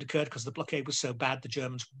Jutland occurred because the blockade was so bad the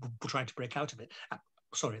Germans were trying to break out of it.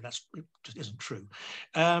 Sorry, it just isn't true.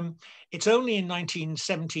 It's only in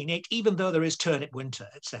 1917-8, even though there is turnip winter,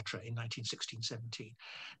 etc., in 1916-17.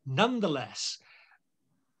 Nonetheless,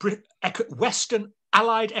 Western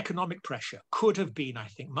Allied economic pressure could have been, I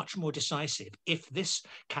think, much more decisive if this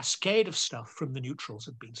cascade of stuff from the neutrals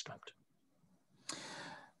had been stopped.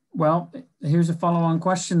 Well, here's a follow-on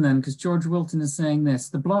question then, because George Wilton is saying this.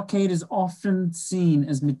 The blockade is often seen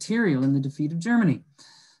as material in the defeat of Germany.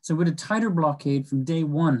 So would a tighter blockade from day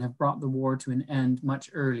one have brought the war to an end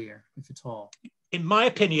much earlier, if at all? In my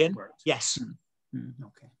opinion, yes.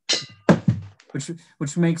 Okay.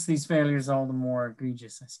 Which makes these failures all the more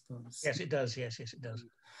egregious, I suppose. Yes, it does. Yes, it does.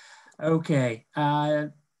 Okay.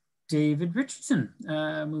 David Richardson,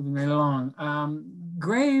 moving right along.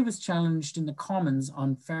 Gray was challenged in the Commons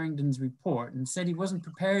on Farrington's report and said he wasn't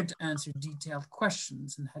prepared to answer detailed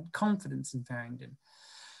questions and had confidence in Farrington.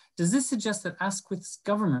 Does this suggest that Asquith's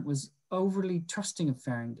government was overly trusting of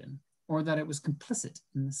Farrington, or that it was complicit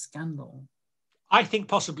in the scandal? I think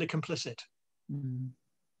possibly complicit.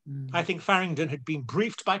 I think Farrington had been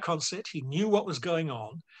briefed by Concert. He knew what was going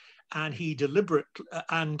on, and he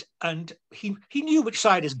and he knew which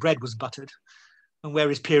side his bread was buttered and where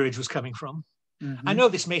his peerage was coming from. I know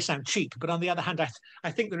this may sound cheap, but on the other hand, I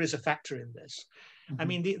think there is a factor in this. I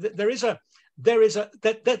mean, there is,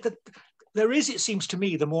 it seems to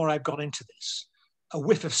me, the more I've gone into this, a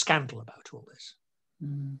whiff of scandal about all this.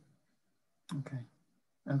 Okay.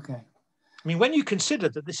 I mean, when you consider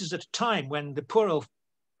that this is at a time when the poor old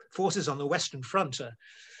forces on the Western Front are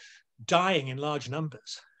dying in large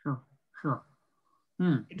numbers. Sure.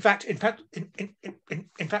 In fact,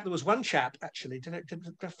 there was one chap actually. Did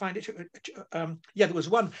I find it? Yeah, there was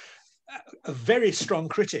one, a very strong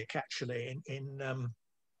critic actually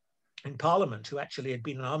in Parliament, who actually had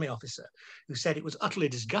been an army officer, who said it was utterly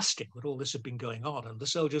disgusting that all this had been going on and the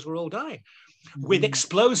soldiers were all dying with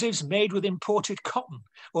explosives made with imported cotton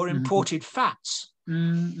or imported fats,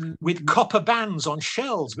 with copper bands on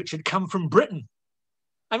shells which had come from Britain.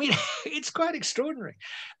 I mean, it's quite extraordinary.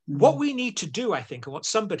 What we need to do, I think, and what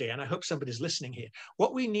somebody, and I hope somebody's listening here,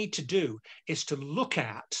 what we need to do is to look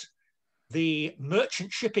at the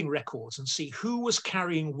merchant shipping records and see who was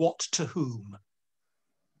carrying what to whom.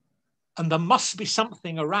 And there must be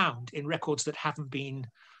something around in records that haven't been,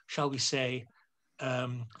 shall we say,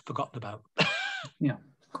 forgotten about. Yeah,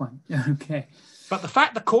 quite. Okay. But the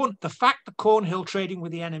fact the Cornhill trading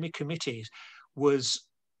with the enemy committees was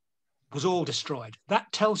all destroyed,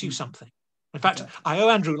 that tells you something. In fact, I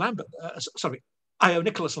owe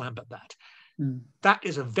Nicholas Lambert that. That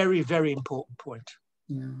is a very, very important point.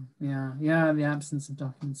 Yeah. The absence of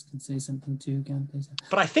documents can say something too, can't they?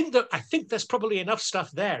 But I think there's probably enough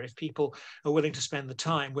stuff there if people are willing to spend the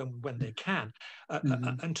time when they can,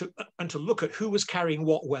 and to look at who was carrying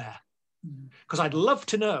what where. Because I'd love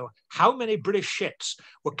to know how many British ships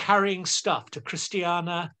were carrying stuff to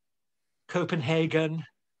Christiania, Copenhagen,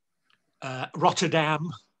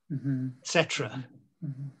 Rotterdam, etc.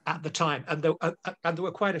 At the time, and there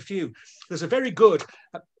were quite a few. There's a very good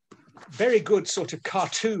sort of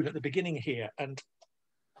cartoon at the beginning here, and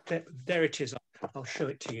there it is. I'll show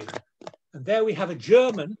it to you. And there we have a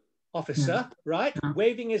German officer, right,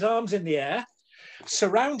 waving his arms in the air,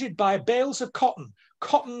 surrounded by bales of cotton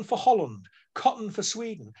for Holland, cotton for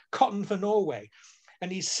Sweden, cotton for Norway,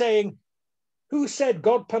 and he's saying, "Who said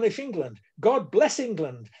God punish England? God bless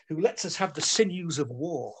England, who lets us have the sinews of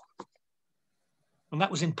war." And that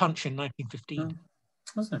was in Punch in 1915.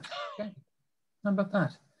 Was it? Okay. How about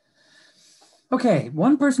that? Okay,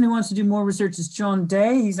 one person who wants to do more research is John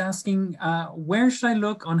Day. He's asking, where should I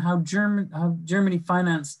look on how Germany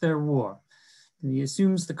financed their war? And he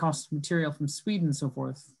assumes the cost of material from Sweden and so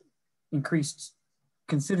forth increased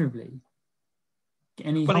considerably.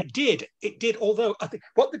 But it did, although I think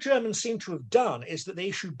what the Germans seem to have done is that they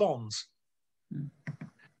issued bonds.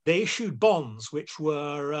 They issued bonds which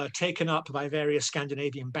were taken up by various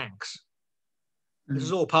Scandinavian banks. This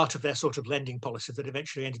is all part of their sort of lending policy that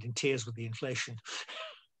eventually ended in tears with the inflation.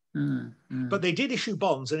 But they did issue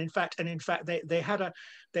bonds, and in fact, they had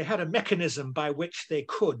a mechanism by which they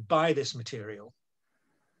could buy this material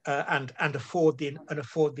and afford the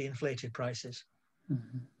inflated prices.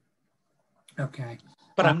 Okay.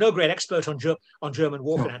 But I'm no great expert on German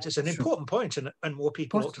war finance. It's an important point, and more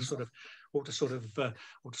people ought to sort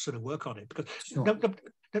of work on it. Because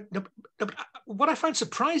what I find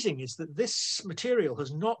surprising is that this material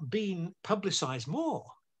has not been publicised more.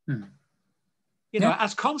 You know,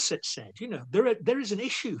 as Concert said, you know, there is an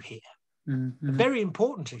issue here, a very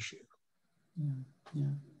important issue.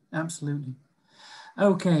 Yeah, absolutely.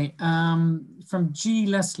 Okay, from G.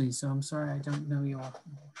 Leslie, so I'm sorry I don't know your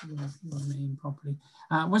name properly.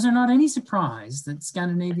 Was there not any surprise that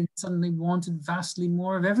Scandinavia suddenly wanted vastly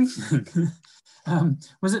more of everything?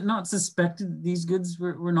 Was it not suspected that these goods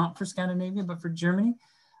were not for Scandinavia, but for Germany?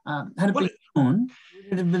 Had it been known,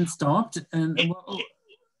 would it have been stopped? And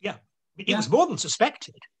it was more than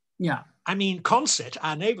suspected. Yeah. I mean, Consett,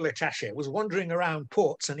 our naval attaché, was wandering around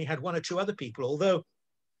ports, and he had one or two other people, although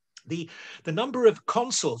the number of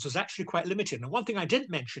consuls was actually quite limited. And one thing I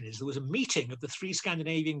didn't mention is there was a meeting of the three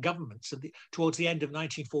Scandinavian governments towards the end of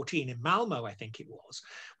 1914 in Malmo, I think it was,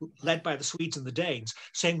 led by the Swedes and the Danes,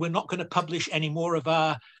 saying we're not going to publish any more of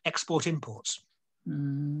our export imports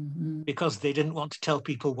because they didn't want to tell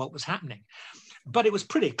people what was happening. But it was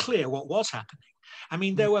pretty clear what was happening. I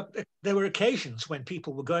mean, there were occasions when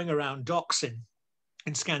people were going around docks in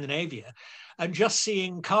Scandinavia and just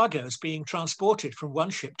seeing cargoes being transported from one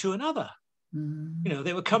ship to another. You know,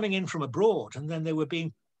 they were coming in from abroad, and then they were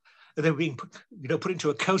being put into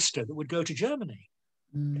a coaster that would go to Germany,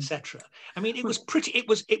 etc. I mean, it was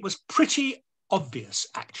pretty obvious,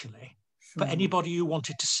 actually, for anybody who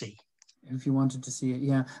wanted to see. If you wanted to see it,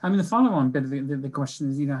 yeah. I mean, the follow-on bit of the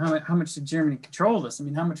question is, you know, how much did Germany control this? I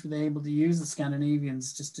mean, how much were they able to use the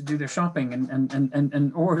Scandinavians just to do their shopping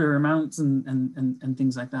and order amounts and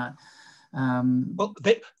things like that? Well,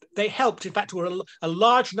 they helped. In fact, there were a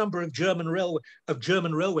large number of German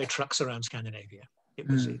railway trucks around Scandinavia. It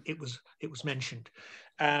was mentioned,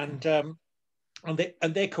 and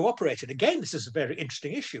they cooperated. Again, this is a very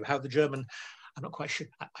interesting issue. How the German, I'm not quite sure.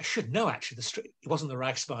 I should know actually. It wasn't the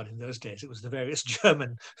Reichsbahn in those days. It was the various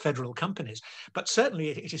German federal companies. But certainly,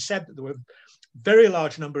 it is said that there were a very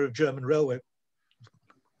large number of German railway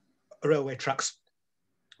trucks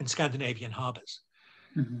in Scandinavian harbours.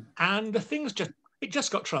 And the things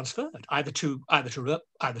just got transferred either to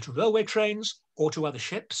railway trains or to other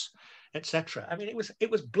ships, etc. I mean, it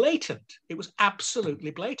was blatant. It was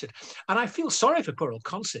absolutely blatant. And I feel sorry for poor old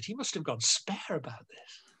Consett. He must have gone spare about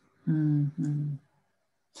this.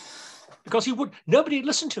 Because nobody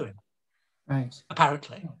listened to him. Right.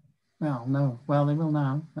 Apparently. Well, no. Well, they will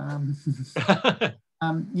now.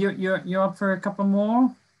 You're up for a couple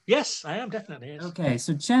more? Yes, I am definitely. Yes. Okay,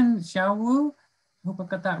 so Chen Xiaowu, I hope I've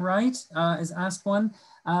got that right, is asked one.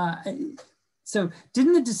 So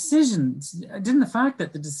didn't the fact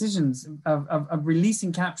that the decisions of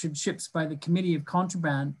releasing captured ships by the Committee of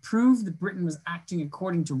Contraband prove that Britain was acting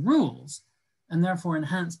according to rules and therefore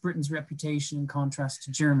enhance Britain's reputation in contrast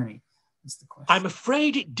to Germany? Is the question. I'm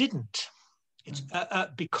afraid it didn't. It's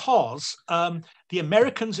because the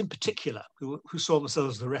Americans in particular, who saw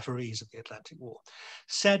themselves as the referees of the Atlantic War,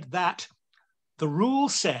 said that the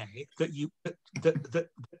rules say that you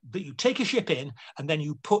take a ship in and then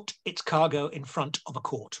you put its cargo in front of a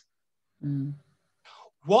court.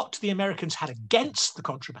 What the Americans had against the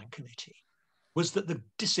Contraband Committee was that the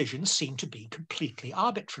decisions seemed to be completely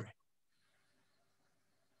arbitrary.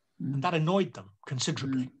 And that annoyed them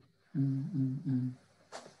considerably.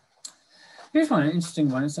 Here's one interesting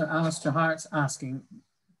one. So Alistair Hart's asking,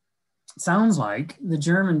 sounds like the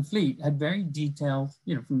German fleet had very detailed,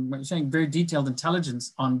 you know, from what you're saying, very detailed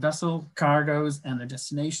intelligence on vessel cargoes and their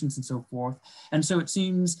destinations and so forth. And so it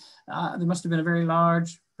seems there must have been a very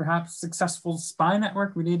large, perhaps successful spy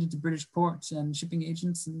network related to British ports and shipping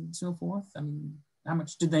agents and so forth. I mean, how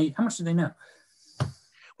much did they know?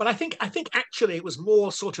 Well, I think actually it was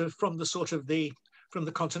more sort of from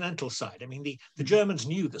the continental side. I mean, the Germans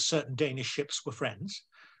knew that certain Danish ships were friends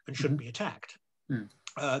and shouldn't be attacked.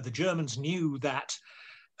 The Germans knew that,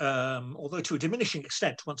 although to a diminishing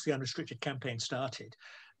extent, once the unrestricted campaign started,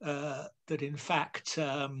 that in fact,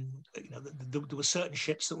 there were certain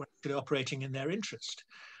ships that were actually operating in their interest.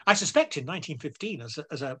 I suspect in 1915,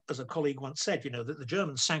 as a colleague once said, you know, that the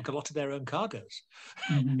Germans sank a lot of their own cargoes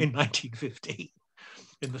in 1915.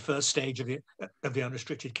 In the first stage of the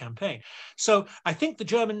unrestricted campaign. So I think the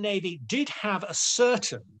German Navy did have a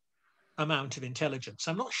certain amount of intelligence.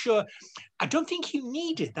 I'm not sure, I don't think you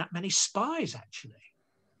needed that many spies, actually.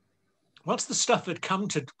 Once the stuff had come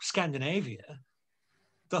to Scandinavia,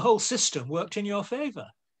 the whole system worked in your favor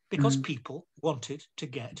because people wanted to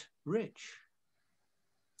get rich.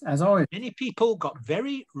 As always. Many people got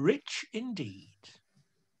very rich indeed.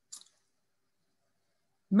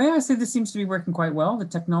 May I say this seems to be working quite well, the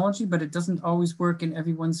technology, but it doesn't always work in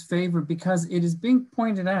everyone's favor because it is being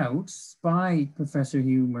pointed out by Professor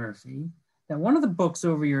Hugh Murphy that one of the books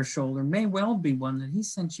over your shoulder may well be one that he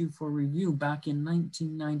sent you for review back in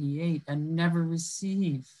 1998 and never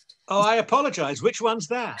received. Oh, I apologize. Which one's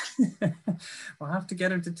that? We'll have to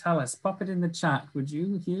get her to tell us. Pop it in the chat, would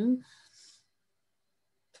you, Hugh?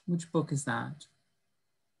 Which book is that?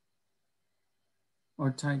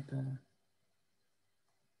 Or type...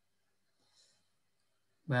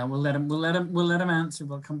 Well, we'll let him answer.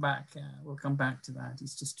 We'll come back to that.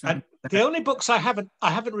 He's just trying. The only books I haven't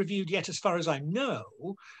reviewed yet, as far as I know,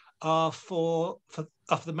 are for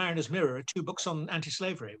the Mariner's Mirror, 2 books on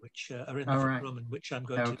anti-slavery, which are in the front room, and which I'm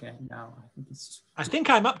going to. Okay, no, I think it's. I think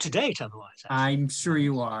I'm up to date. Otherwise, actually. I'm sure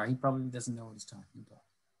you are. He probably doesn't know what he's talking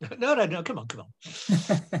about. No. Come on.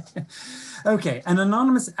 Okay, an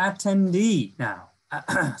anonymous attendee now.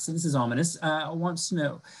 So this is ominous. Wants to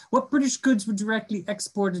know what British goods were directly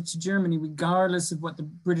exported to Germany, regardless of what the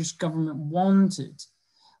British government wanted.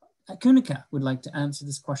 Kunika would like to answer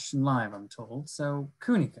this question live, I'm told. So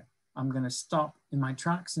Kunika, I'm going to stop in my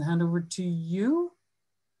tracks and hand over to you.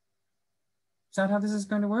 Is that how this is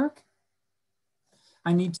going to work?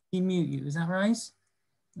 I need to mute you. Is that right?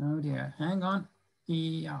 Oh dear. Hang on.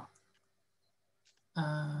 Yeah.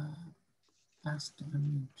 Ask to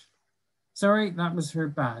unmute. Sorry, that was her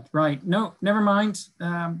bad. Right. No, never mind.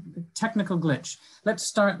 Technical glitch. Let's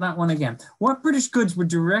start that one again. What British goods were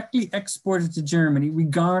directly exported to Germany,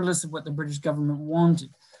 regardless of what the British government wanted?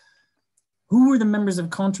 Who were the members of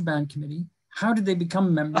Contraband Committee? How did they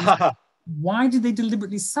become members? Why did they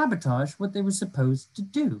deliberately sabotage what they were supposed to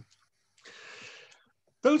do?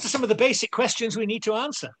 Those are some of the basic questions we need to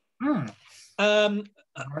answer. Part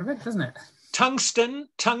of it, doesn't it?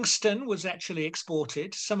 Tungsten was actually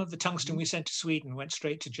exported. Some of the tungsten we sent to Sweden went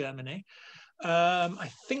straight to Germany.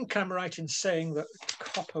 I think I'm right in saying that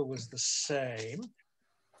copper was the same.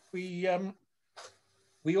 We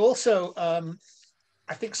also,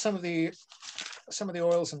 I think some of the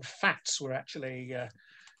oils and fats were actually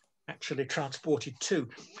transported too.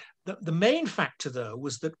 The main factor, though,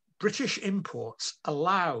 was that British imports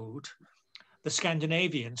allowed the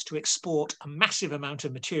Scandinavians to export a massive amount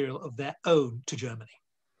of material of their own to Germany.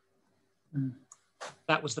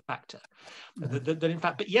 That was the factor. That in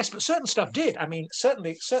fact, but certain stuff did. I mean,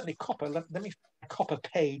 certainly copper. Let me find a copper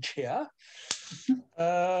page here.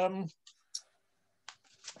 On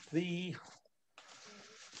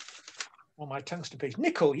my tungsten page,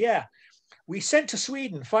 nickel. Yeah, we sent to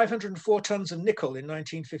Sweden 504 tons of nickel in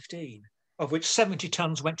 1915, of which 70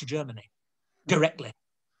 tons went to Germany directly.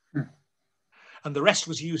 And the rest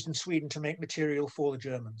was used in Sweden to make material for the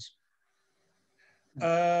Germans.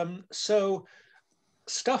 So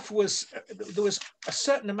stuff there was a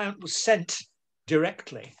certain amount was sent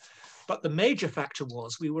directly, but the major factor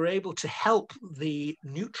was we were able to help the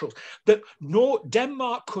neutrals.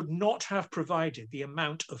 Denmark could not have provided the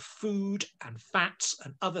amount of food and fats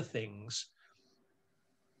and other things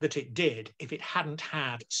that it did if it hadn't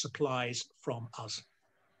had supplies from us.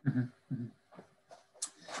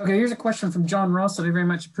 Okay, here's a question from John Ross that I very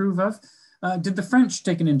much approve of. Did the French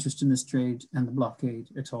take an interest in this trade and the blockade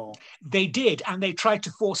at all? They did, and they tried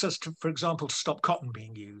to force us to, for example, to stop cotton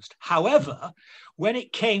being used. However, when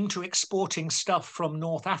it came to exporting stuff from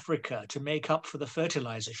North Africa to make up for the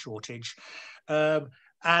fertilizer shortage,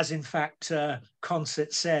 as in fact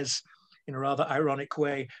Concert says in a rather ironic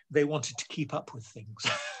way, they wanted to keep up with things.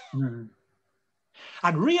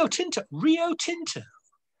 And Rio Tinto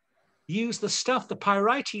used the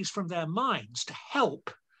pyrites from their mines to help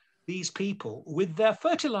these people with their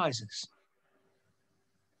fertilizers.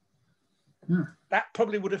 That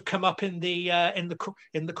probably would have come up in the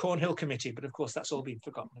Cornhill Committee, but of course that's all been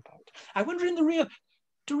forgotten about. I wonder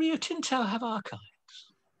do Rio Tinto have archives?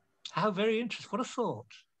 How very interesting! What a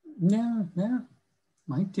thought. Yeah,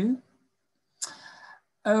 might do.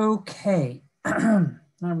 Okay, how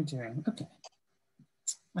are we doing? Okay.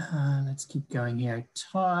 Let's keep going here.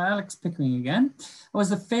 Alex Pickering again.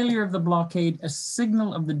 Was the failure of the blockade a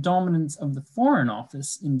signal of the dominance of the Foreign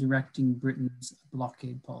Office in directing Britain's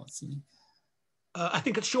blockade policy? I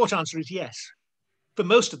think the short answer is yes, for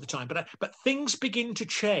most of the time. But things begin to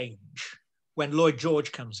change when Lloyd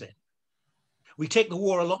George comes in. We take the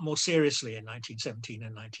war a lot more seriously in 1917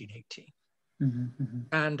 and 1918.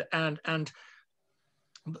 And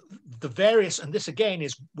the various, and this again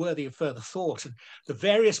is worthy of further thought, and the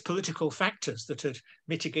various political factors that had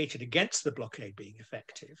mitigated against the blockade being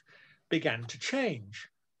effective began to change.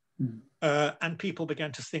 And people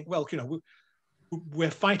began to think, well,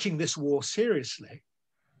 we're fighting this war seriously,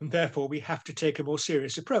 and therefore we have to take a more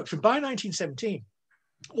serious approach. And by 1917,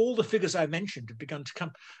 all the figures I mentioned had begun to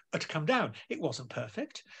come down. It wasn't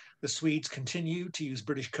perfect. The Swedes continued to use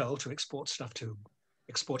British coal to export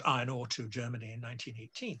iron ore to Germany in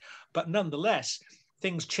 1918. But nonetheless,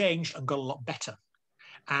 things changed and got a lot better.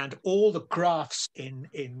 And all the graphs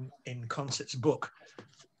in Concert's book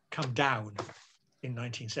come down in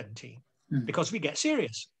 1917 because we get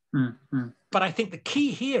serious. But I think the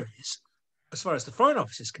key here is, as far as the Foreign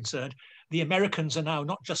Office is concerned, the Americans are now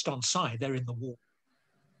not just on side, they're in the war.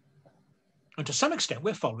 And to some extent,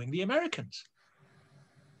 we're following the Americans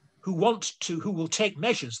who will take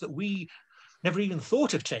measures that we never even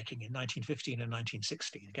thought of taking in 1915 and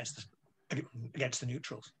 1916 against the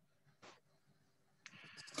neutrals.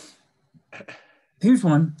 Here's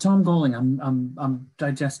one, Tom Goling. I'm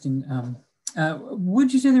digesting.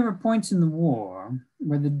 Would you say there were points in the war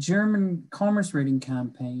where the German commerce raiding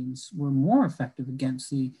campaigns were more effective against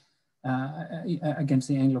the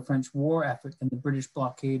Anglo-French war effort than the British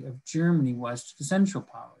blockade of Germany was to the Central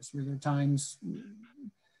Powers? Were there times?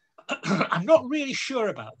 I'm not really sure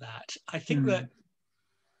about that. I think that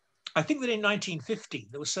in 1915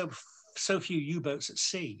 there were so few U-boats at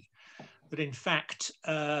sea that, in fact,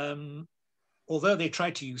 although they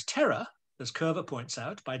tried to use terror, as Curver points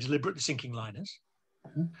out, by deliberately sinking liners.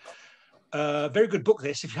 Very good book,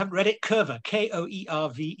 this. If you haven't read it, Curver,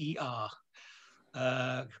 Koerver,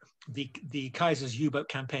 the Kaiser's U-boat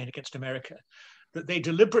campaign against America, that they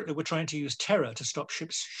deliberately were trying to use terror to stop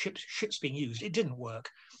ships being used. It didn't work.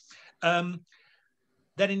 Then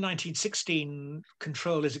in 1916,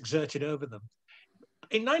 control is exerted over them.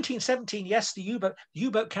 In 1917, yes, the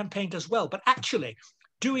U-boat campaign does well, but actually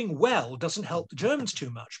doing well doesn't help the Germans too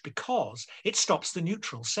much because it stops the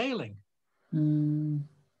neutral sailing.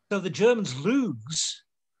 So the Germans lose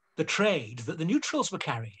the trade that the neutrals were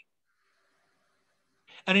carrying.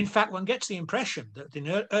 And in fact, one gets the impression that in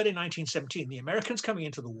early 1917, the Americans coming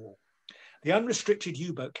into the war, the unrestricted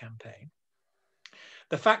U-boat campaign,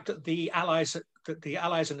 the fact that the Allies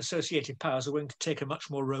and associated powers are willing to take a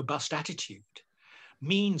much more robust attitude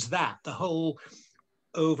means that the whole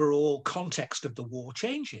overall context of the war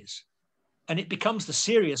changes. And it becomes the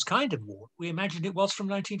serious kind of war we imagined it was from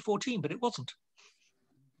 1914, but it wasn't.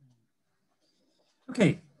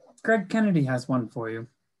 Okay, Greg Kennedy has one for you.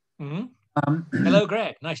 Hello,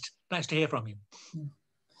 Greg. Nice to hear from you.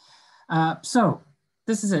 So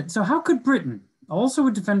this is it. So how could Britain, also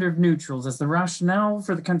a defender of neutrals as the rationale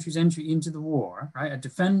for the country's entry into the war, right, a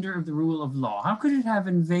defender of the rule of law, how could it have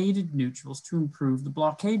invaded neutrals to improve the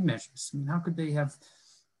blockade measures? I mean, how could they have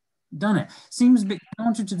done it? Seems a bit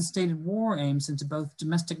counter to the stated war aims into both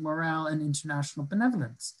domestic morale and international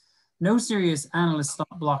benevolence. No serious analyst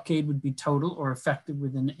thought blockade would be total or effective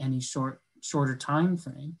within any shorter time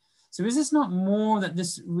frame. So is this not more that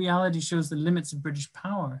this reality shows the limits of British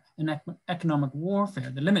power in economic warfare,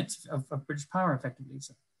 the limits of British power, effectively?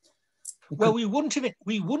 So well, we wouldn't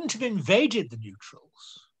have invaded the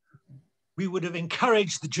neutrals. We would have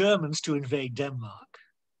encouraged the Germans to invade Denmark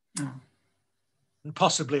and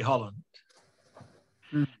possibly Holland.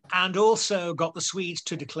 And also got the Swedes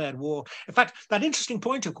to declare war. In fact, that interesting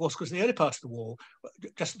point, of course, because in the early part of the war,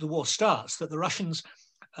 just as the war starts, that the Russians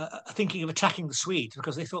are thinking of attacking the Swedes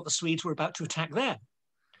because they thought the Swedes were about to attack them.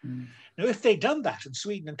 Now, if they'd done that and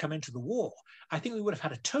Sweden had come into the war, I think we would have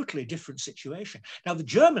had a totally different situation. Now, the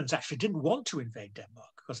Germans actually didn't want to invade Denmark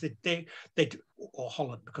because or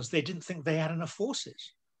Holland, because they didn't think they had enough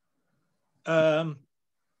forces.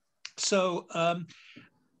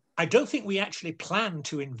 I don't think we actually planned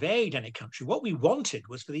to invade any country. What we wanted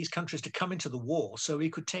was for these countries to come into the war so we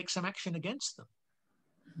could take some action against them.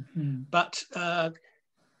 But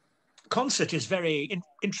Concert is very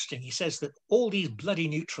interesting. He says that all these bloody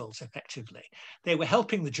neutrals, effectively, they were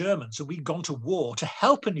helping the Germans, and we'd gone to war to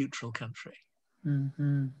help a neutral country.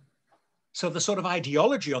 So the sort of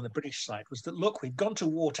ideology on the British side was that, look, we've gone to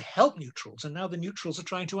war to help neutrals, and now the neutrals are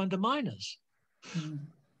trying to undermine us.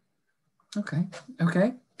 Okay,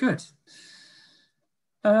 good.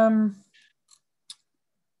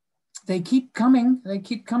 They keep coming,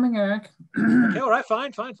 Eric. Okay, all right,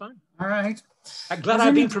 fine. All right. I'm glad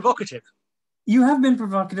I've been provocative. You have been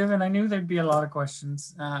provocative, and I knew there'd be a lot of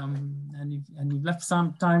questions, and you've left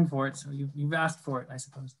some time for it, so you've asked for it, I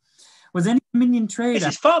suppose. Was any Dominion trade?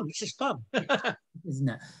 This is fun. Isn't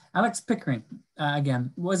it? Alex Pickering,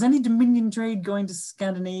 again, was any Dominion trade going to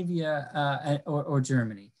Scandinavia or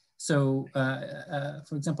Germany? So,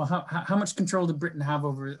 for example, how much control did Britain have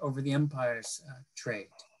over the Empire's trade?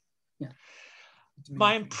 Yeah.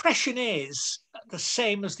 My impression is the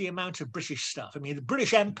same as the amount of British stuff. I mean, the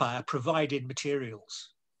British Empire provided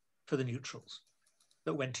materials for the neutrals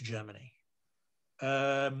that went to Germany.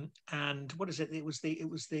 And what is it? Was it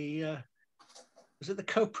the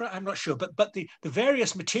copra? I'm not sure, but the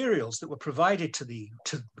various materials that were provided to the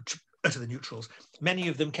neutrals, many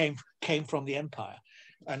of them came from the Empire,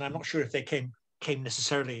 and I'm not sure if they came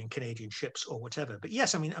necessarily in Canadian ships or whatever. But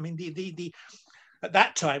yes, I mean the at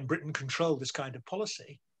that time Britain controlled this kind of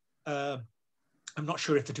policy. I'm not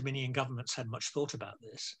sure if the Dominion governments had much thought about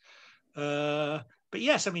this. But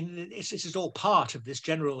yes, I mean, this is all part of this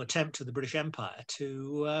general attempt of the British Empire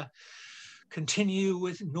to continue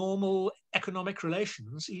with normal economic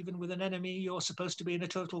relations, even with an enemy you're supposed to be in a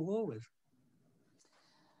total war with.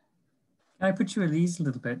 I put you at ease a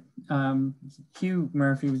little bit. Hugh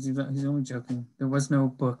Murphy he's only joking. There was no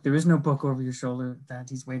book. There is no book over your shoulder that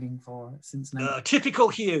he's waiting for since now. Typical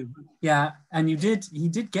Hugh. Yeah, and he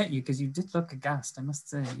did get you because you did look aghast. I must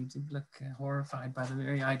say, you did look horrified by the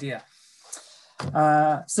very idea.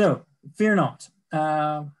 So fear not.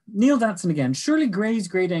 Neil Datson again. Surely Grey's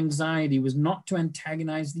great anxiety was not to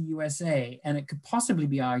antagonize the USA, and it could possibly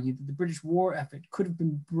be argued that the British war effort could have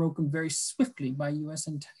been broken very swiftly by US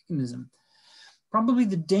antagonism. Probably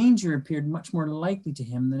the danger appeared much more likely to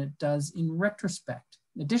him than it does in retrospect.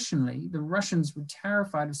 Additionally, the Russians were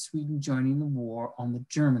terrified of Sweden joining the war on the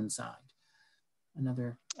German side.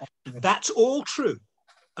 That's all true,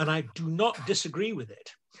 and I do not disagree with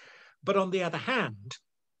it. But on the other hand,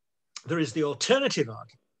 there is the alternative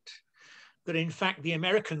argument that in fact the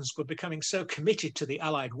Americans were becoming so committed to the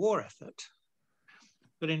Allied war effort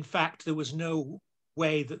that in fact there was no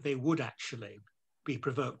way that they would actually be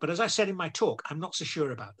provoked. But as I said in my talk, I'm not so sure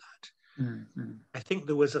about that. Mm-hmm. I think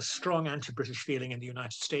there was a strong anti-British feeling in the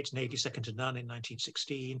United States Navy, second to none in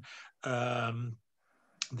 1916.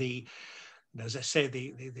 As I say,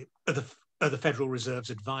 the Federal Reserve's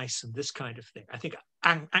advice and this kind of thing. I think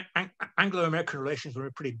Anglo-American relations were in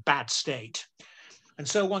a pretty bad state. And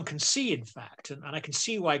so one can see, in fact, and I can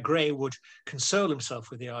see why Grey would console himself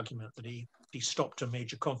with the argument that he stopped a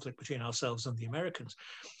major conflict between ourselves and the Americans.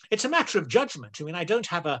 It's a matter of judgment. I mean, I don't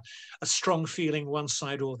have a strong feeling one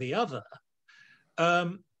side or the other.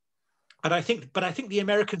 But I think the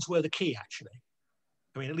Americans were the key, actually.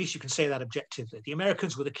 I mean, at least you can say that objectively. The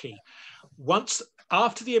Americans were the key.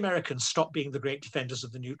 After the Americans stopped being the great defenders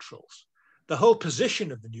of the neutrals, the whole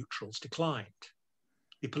position of the neutrals declined.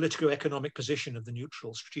 The politico-economic position of the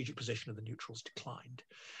neutrals, strategic position of the neutrals declined.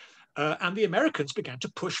 And the Americans began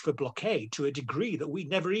to push for blockade to a degree that we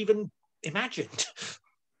never even imagined.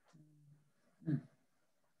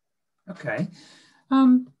 Okay.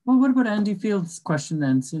 Well, what about Andy Field's question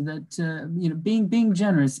then? So that being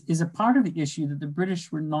generous is a part of the issue that the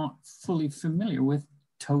British were not fully familiar with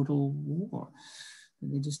total war.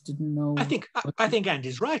 They just didn't know. I think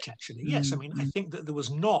Andy's right, actually. Yes, I mean, I think that there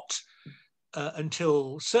was not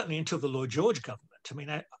certainly until the Lloyd George government. I mean,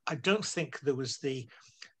 I don't think there was the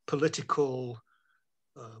political,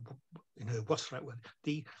 what's the right word?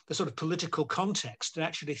 The sort of political context that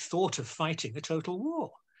actually thought of fighting a total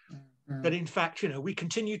war. Mm-hmm. That in fact, we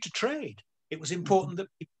continued to trade. It was important that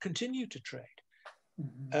we continued to trade.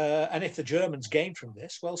 Mm-hmm. And if the Germans gained from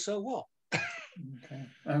this, well, so what?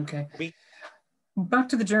 Okay. Back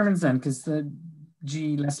to the Germans then, because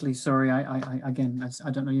G. Leslie, sorry, I don't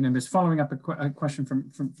know your name, is following up a question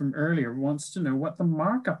from earlier, wants to know what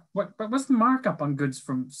was the markup on goods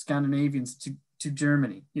from Scandinavians to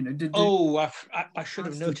Germany? I should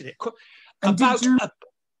have noted it.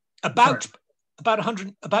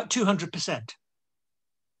 About 200%.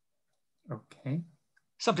 Okay.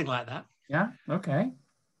 Something like that. Yeah. Okay.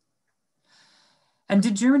 And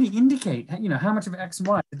did Germany indicate, how much of X and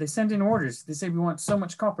Y? Did they send in orders? Did they say we want so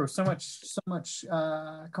much copper, so much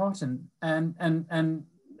cotton, and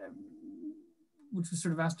which was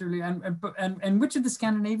sort of asked earlier, and which of the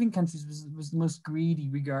Scandinavian countries was the most greedy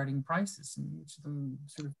regarding prices, and which of them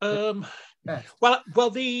sort of? Well,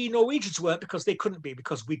 the Norwegians weren't, because they couldn't be,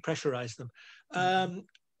 because we pressurized them.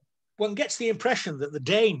 One gets the impression that the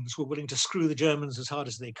Danes were willing to screw the Germans as hard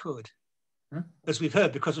as they could. As we've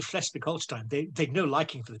heard, because of Schleswig-Holstein, they'd no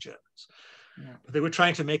liking for the Germans. Yeah. But they were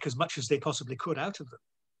trying to make as much as they possibly could out of them.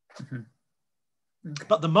 Mm-hmm. Okay.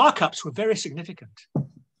 But the markups were very significant.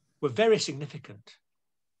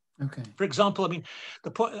 Okay. For example, I mean,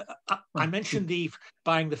 the point I mentioned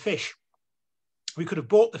buying the fish. We could have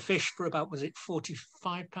bought the fish for about, was it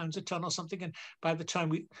 £45 a ton or something? And by the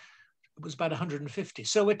time it was about 150.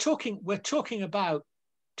 So we're talking about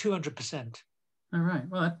 200%. All right.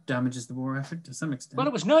 Well, that damages the war effort to some extent. Well,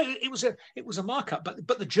 it was a markup,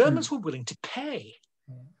 but the Germans were willing to pay.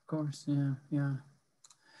 Yeah, of course, yeah.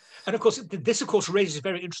 And of course, this raises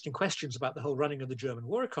very interesting questions about the whole running of the German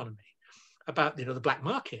war economy, about the black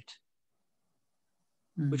market,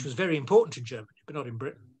 which was very important in Germany, but not in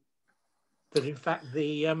Britain. That in fact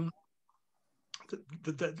the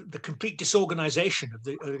complete disorganization of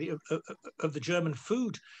the German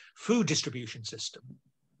food distribution system.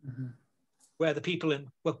 Mm-hmm. Where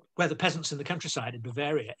the peasants in the countryside in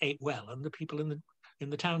Bavaria ate well, and the people in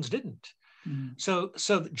the towns didn't. Mm. So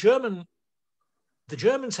the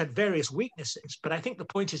Germans had various weaknesses, but I think the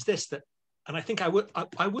point is this: that, and I think I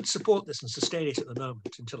would support this and sustain it at the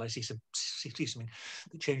moment until I see something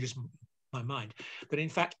that changes my mind. That in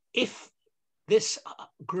fact, if this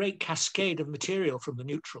great cascade of material from the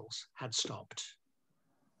neutrals had stopped,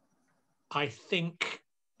 I think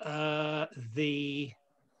the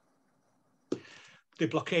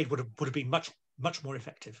blockade would have been much more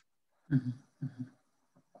effective. Mm-hmm. Mm-hmm.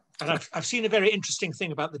 And I've seen a very interesting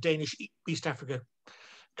thing about the Danish East Africa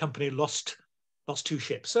Company lost 2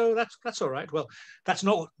 ships. So that's all right. Well, that's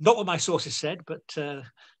not what my sources said, but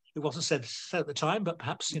it wasn't said at the time. But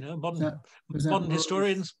perhaps modern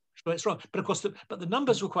historians show it's wrong. But of course, the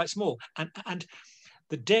numbers were quite small, and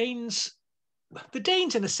the Danes,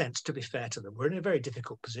 in a sense, to be fair to them, were in a very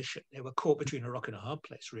difficult position. They were caught between a rock and a hard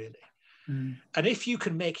place, really. Mm. And if you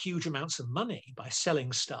can make huge amounts of money by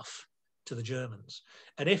selling stuff to the Germans,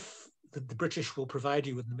 and if the British will provide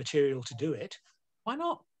you with the material to do it, why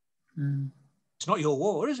not? Mm. It's not your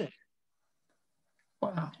war, is it?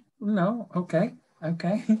 Wow. No. Okay.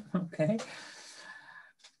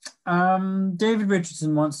 David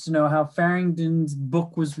Richardson wants to know how Farrington's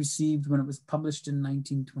book was received when it was published in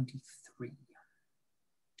 1923.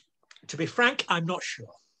 To be frank, I'm not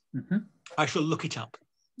sure. Mm-hmm. I shall look it up.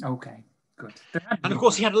 Okay, good. And of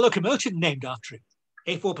course, he had a locomotive named after him,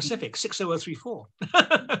 A4 Pacific 60034.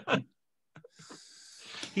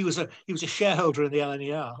 He was a shareholder in the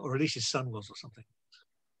LNER, or at least his son was, or something.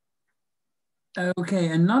 Okay,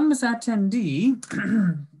 anonymous attendee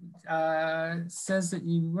says that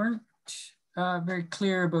you weren't very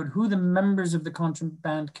clear about who the members of the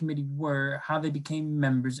Contraband Committee were, how they became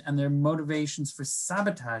members, and their motivations for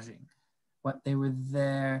sabotaging what they were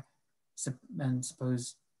there and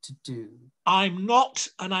supposed to do. I'm not,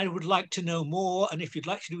 and I would like to know more. And if you'd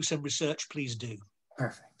like to do some research, please do.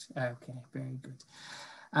 Perfect. Okay, very good.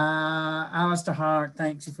 Alistair Hart,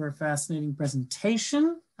 thanks you for a fascinating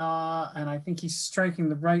presentation. And I think he's striking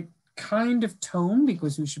the right kind of tone,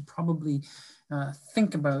 because we should probably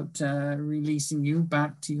think about releasing you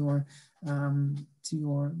back to your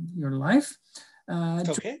life.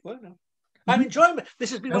 Okay, well, no. I'm enjoying it. This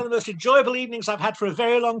has been one of the most enjoyable evenings I've had for a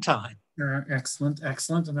very long time. Excellent.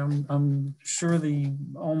 And I'm sure the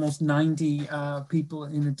almost 90 people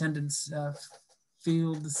in attendance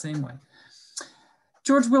feel the same way.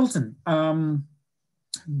 George Wilton. Jerome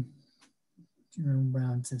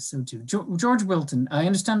Brown says so too. George Wilton, I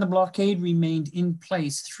understand the blockade remained in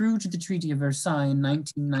place through to the Treaty of Versailles in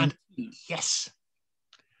 1919. Yes.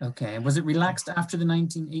 Okay, was it relaxed after the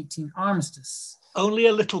 1918 armistice? Only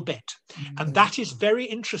a little bit. And that is very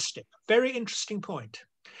interesting point.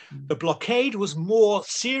 The blockade was more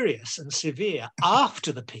serious and severe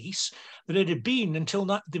after the peace than it had been until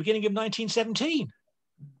the beginning of 1917,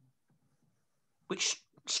 which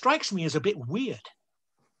strikes me as a bit weird.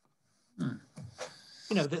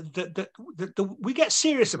 You know, we get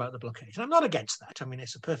serious about the blockade, and I'm not against that. I mean,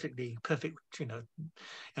 it's a perfect,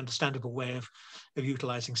 understandable way of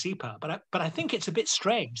utilizing sea power. But I think it's a bit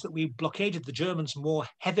strange that we blockaded the Germans more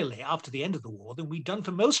heavily after the end of the war than we'd done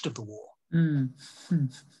for most of the war.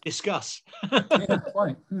 Discuss. Yeah,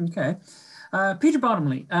 quite. Okay. Peter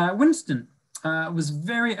Bottomley, Winston was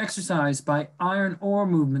very exercised by iron ore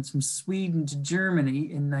movements from Sweden to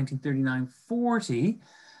Germany in 1939-40.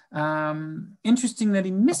 Interesting that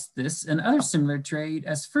he missed this and other similar trade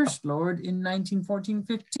as First Lord in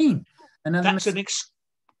 1914-15.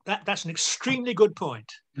 That's an extremely good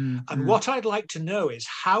point. And what I'd like to know is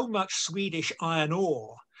how much Swedish iron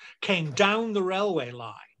ore came down the railway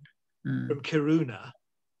line from Kiruna,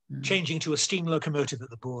 changing to a steam locomotive at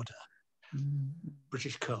the border,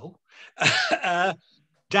 British coal,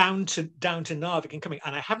 down to Narvik and coming.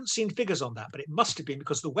 And I haven't seen figures on that, but it must have been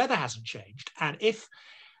because the weather hasn't changed. And if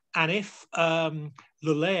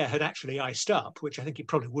Luleå had actually iced up, which I think it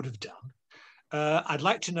probably would have done, I'd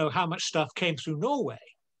like to know how much stuff came through Norway,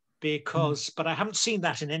 but I haven't seen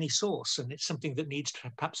that in any source, and it's something that needs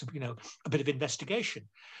to perhaps a bit of investigation.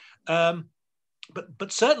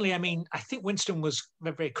 But certainly, I mean, I think Winston was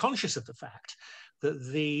very conscious of the fact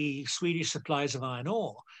that the Swedish supplies of iron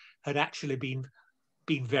ore had actually been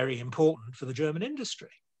very important for the German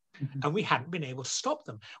industry, and we hadn't been able to stop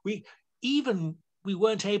them. We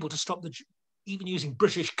weren't able to stop even using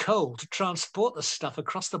British coal to transport the stuff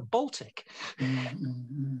across the Baltic.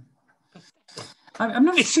 I'm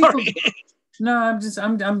not sorry. No, I'm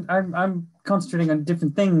concentrating on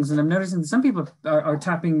different things, and I'm noticing that some people are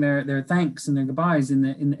tapping their thanks and their goodbyes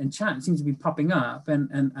in chat. It seems to be popping up,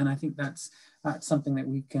 and I think that's something that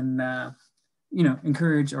we can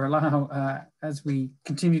encourage or allow as we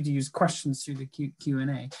continue to use questions through the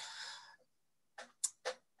Q&A.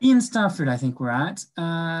 Ian Stafford, I think we're at.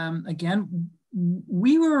 Again,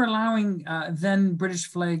 we were allowing then British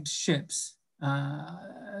flagged ships,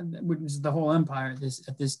 which is the whole empire at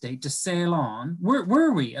this date, to sail on.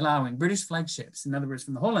 Were we allowing British flagged ships, in other words,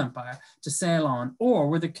 from the whole empire, to sail on, or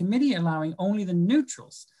were the committee allowing only the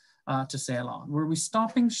neutrals to sail on? Were we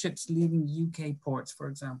stopping ships leaving UK ports, for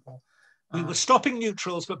example? We were stopping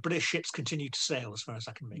neutrals, but British ships continued to sail, as far as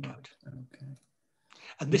I can make out. Okay.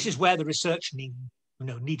 And this is where the research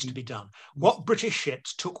needs to be done. What British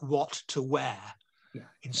ships took what to where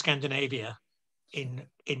in Scandinavia in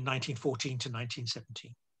 1914 to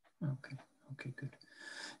 1917? Okay, good.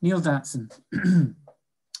 Neil Datson.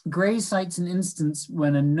 Gray cites an instance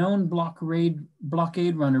when a known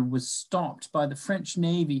blockade runner was stopped by the French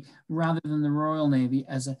Navy rather than the Royal Navy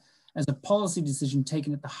as a policy decision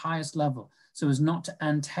taken at the highest level, so as not to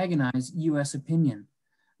antagonize US opinion.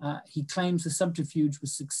 He claims the subterfuge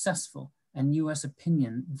was successful and US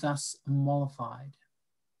opinion thus mollified.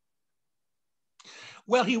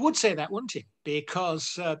 Well, he would say that, wouldn't he?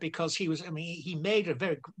 Because he was, he made a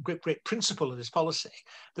very great principle of this policy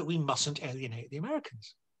that we mustn't alienate the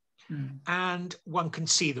Americans. And one can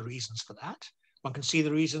see the reasons for that. One can see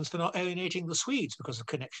the reasons for not alienating the Swedes because of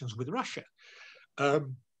connections with Russia,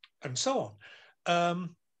 and so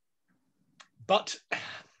on. But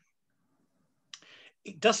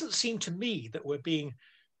it doesn't seem to me that we're being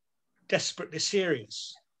desperately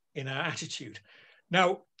serious in our attitude.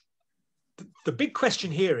 Now, the big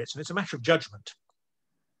question here is, and it's a matter of judgment,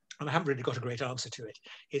 and I haven't really got a great answer to it,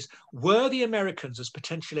 is were the Americans as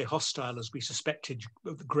potentially hostile as we suspected,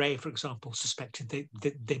 Gray, for example, suspected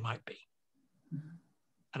they might be?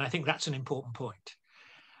 And I think that's an important point.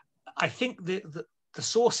 I think the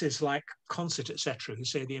sources like Concert, etc., who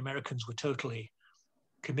say the Americans were totally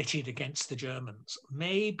committed against the Germans,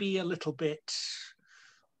 may be a little bit,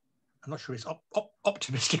 I'm not sure it's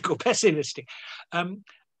optimistic or pessimistic.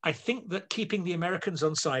 I think that keeping the Americans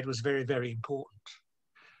on side was very, very important.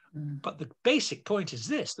 But the basic point is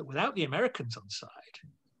this, that without the Americans on side,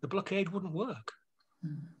 the blockade wouldn't work.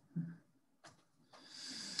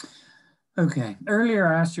 Okay. Earlier,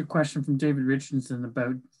 I asked you a question from David Richardson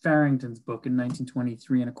about Farrington's book in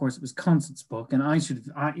 1923, and of course, it was Constant's book. And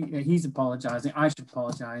he's apologizing. I should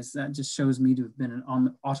apologize. That just shows me to have been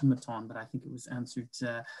an automaton, but I think it was answered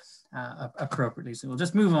appropriately. So we'll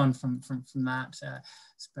just move on from that.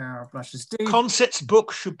 Spare our blushes. Dave, Constant's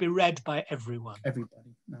book should be read by everyone.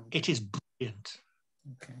 Everybody. Okay. It is brilliant.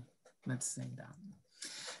 Okay, let's say that.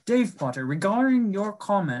 Dave Potter, regarding your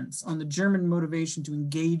comments on the German motivation to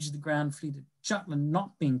engage the Grand Fleet at Jutland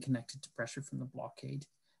not being connected to pressure from the blockade,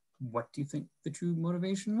 what do you think the true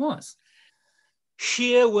motivation was?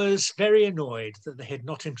 Scheer was very annoyed that they had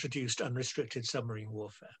not introduced unrestricted submarine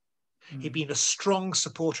warfare. He'd been a strong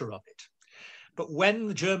supporter of it. But when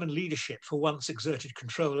the German leadership for once exerted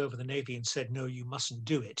control over the Navy and said, no, you mustn't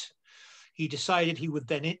do it, he decided he would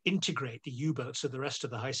then integrate the U-boats of the rest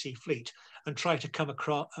of the High Sea Fleet and try to come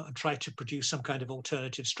across and try to produce some kind of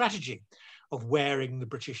alternative strategy of wearing the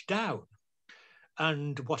British down.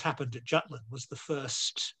 And what happened at Jutland was the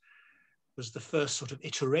first sort of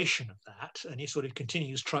iteration of that. And he sort of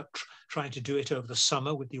continues trying to do it over the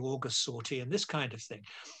summer with the August sortie and this kind of thing.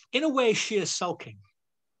 In a way, Scheer's sulking,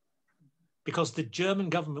 because the German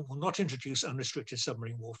government will not introduce unrestricted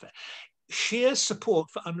submarine warfare. Scheer's support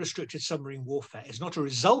for unrestricted submarine warfare is not a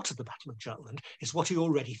result of the Battle of Jutland, it's what he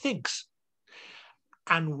already thinks.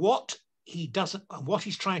 And what he's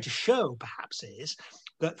trying to show, perhaps, is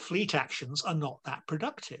that fleet actions are not that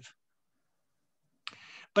productive.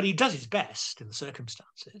 But he does his best in the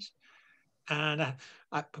circumstances. And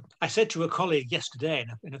I said to a colleague yesterday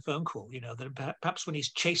in a phone call, that perhaps when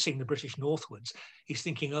he's chasing the British northwards, he's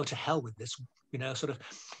thinking, oh, to hell with this,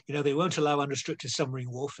 they won't allow unrestricted submarine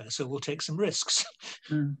warfare, so we'll take some risks.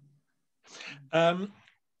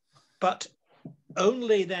 But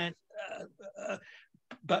only then,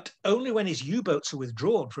 but only when his U-boats are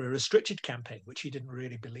withdrawn for a restricted campaign, which he didn't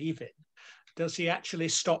really believe in, does he actually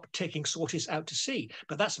stop taking sorties out to sea.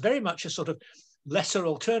 But that's very much a sort of lesser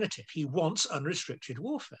alternative. He wants unrestricted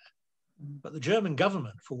warfare. But the German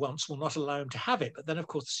government, for once, will not allow him to have it. But then, of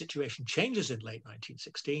course, the situation changes in late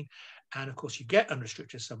 1916. And, of course, you get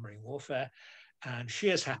unrestricted submarine warfare. And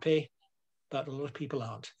Scheer's happy, but a lot of people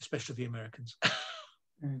aren't, especially the Americans.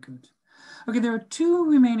 Very good. Okay, there are two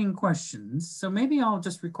remaining questions. So maybe I'll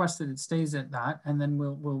just request that it stays at that, and then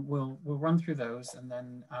we'll run through those and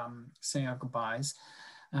then say our goodbyes.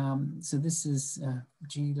 So this is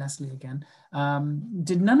G. Leslie again.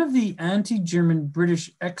 Did none of the anti-German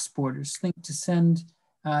British exporters think to send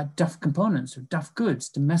Duff components or Duff goods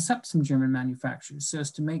to mess up some German manufacturers so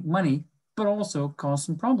as to make money, but also cause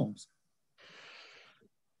some problems?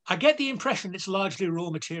 I get the impression it's largely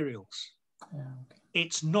raw materials. Yeah, okay.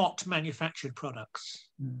 It's not manufactured products.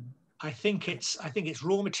 I think it's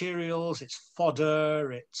raw materials, it's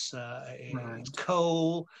fodder, it's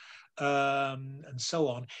coal, and so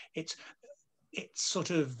on. it's sort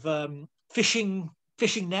of fishing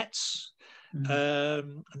nets,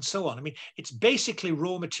 and so on. I mean, it's basically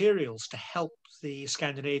raw materials to help the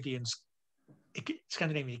Scandinavian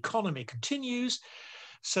economy continues,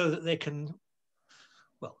 so that they can,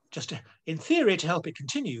 well, just in theory to help it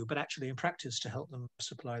continue, but actually in practice to help them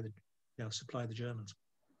supply the Germans.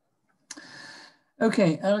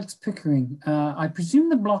 Okay, Alex Pickering, I presume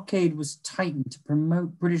the blockade was tightened to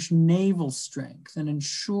promote British naval strength and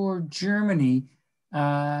ensure Germany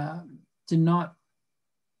did not,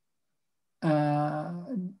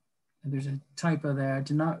 there's a typo there,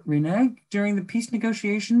 did not renege during the peace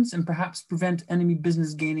negotiations and perhaps prevent enemy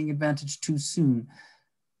business gaining advantage too soon.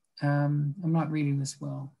 I'm not reading this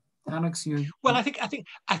well. Alex, you're... Well, I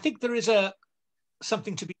think there is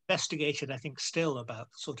something to be investigated, I think, still about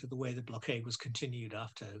sort of the way the blockade was continued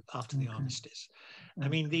after the armistice. I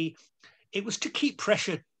mean, it was to keep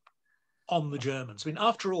pressure on the Germans. I mean,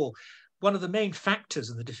 after all, one of the main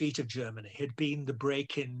factors in the defeat of Germany had been the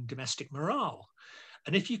break in domestic morale.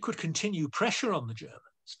 And if you could continue pressure on the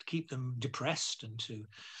Germans to keep them depressed and to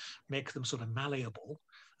make them sort of malleable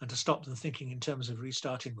and to stop them thinking in terms of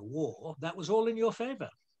restarting the war, that was all in your favor.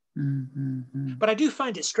 But I do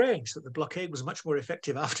find it strange that the blockade was much more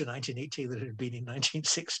effective after 1918 than it had been in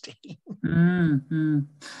 1916.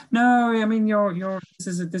 No, I mean,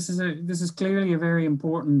 this is clearly a very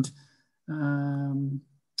important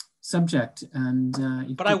subject,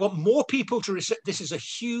 and but I want more people to research. This is a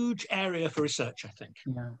huge area for research, I think.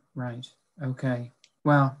 Yeah, right. Okay.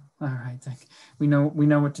 Well, all right. We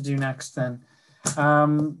know what to do next then.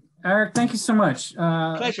 Eric, thank you so much.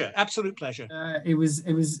 Pleasure, absolute pleasure. It was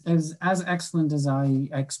as excellent as I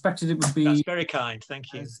expected it would be. That's very kind,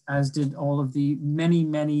 thank you. As did all of the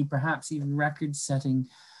many, perhaps even record-setting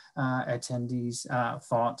attendees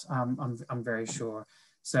thought. I'm very sure.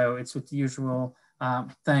 So it's with the usual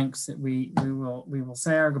thanks that we will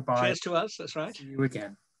say our goodbye. Cheers to us. That's right. See you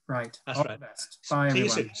again. Right. That's all right. The best. Bye. See everyone.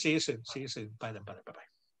 you soon. See you soon. Bye then. Bye.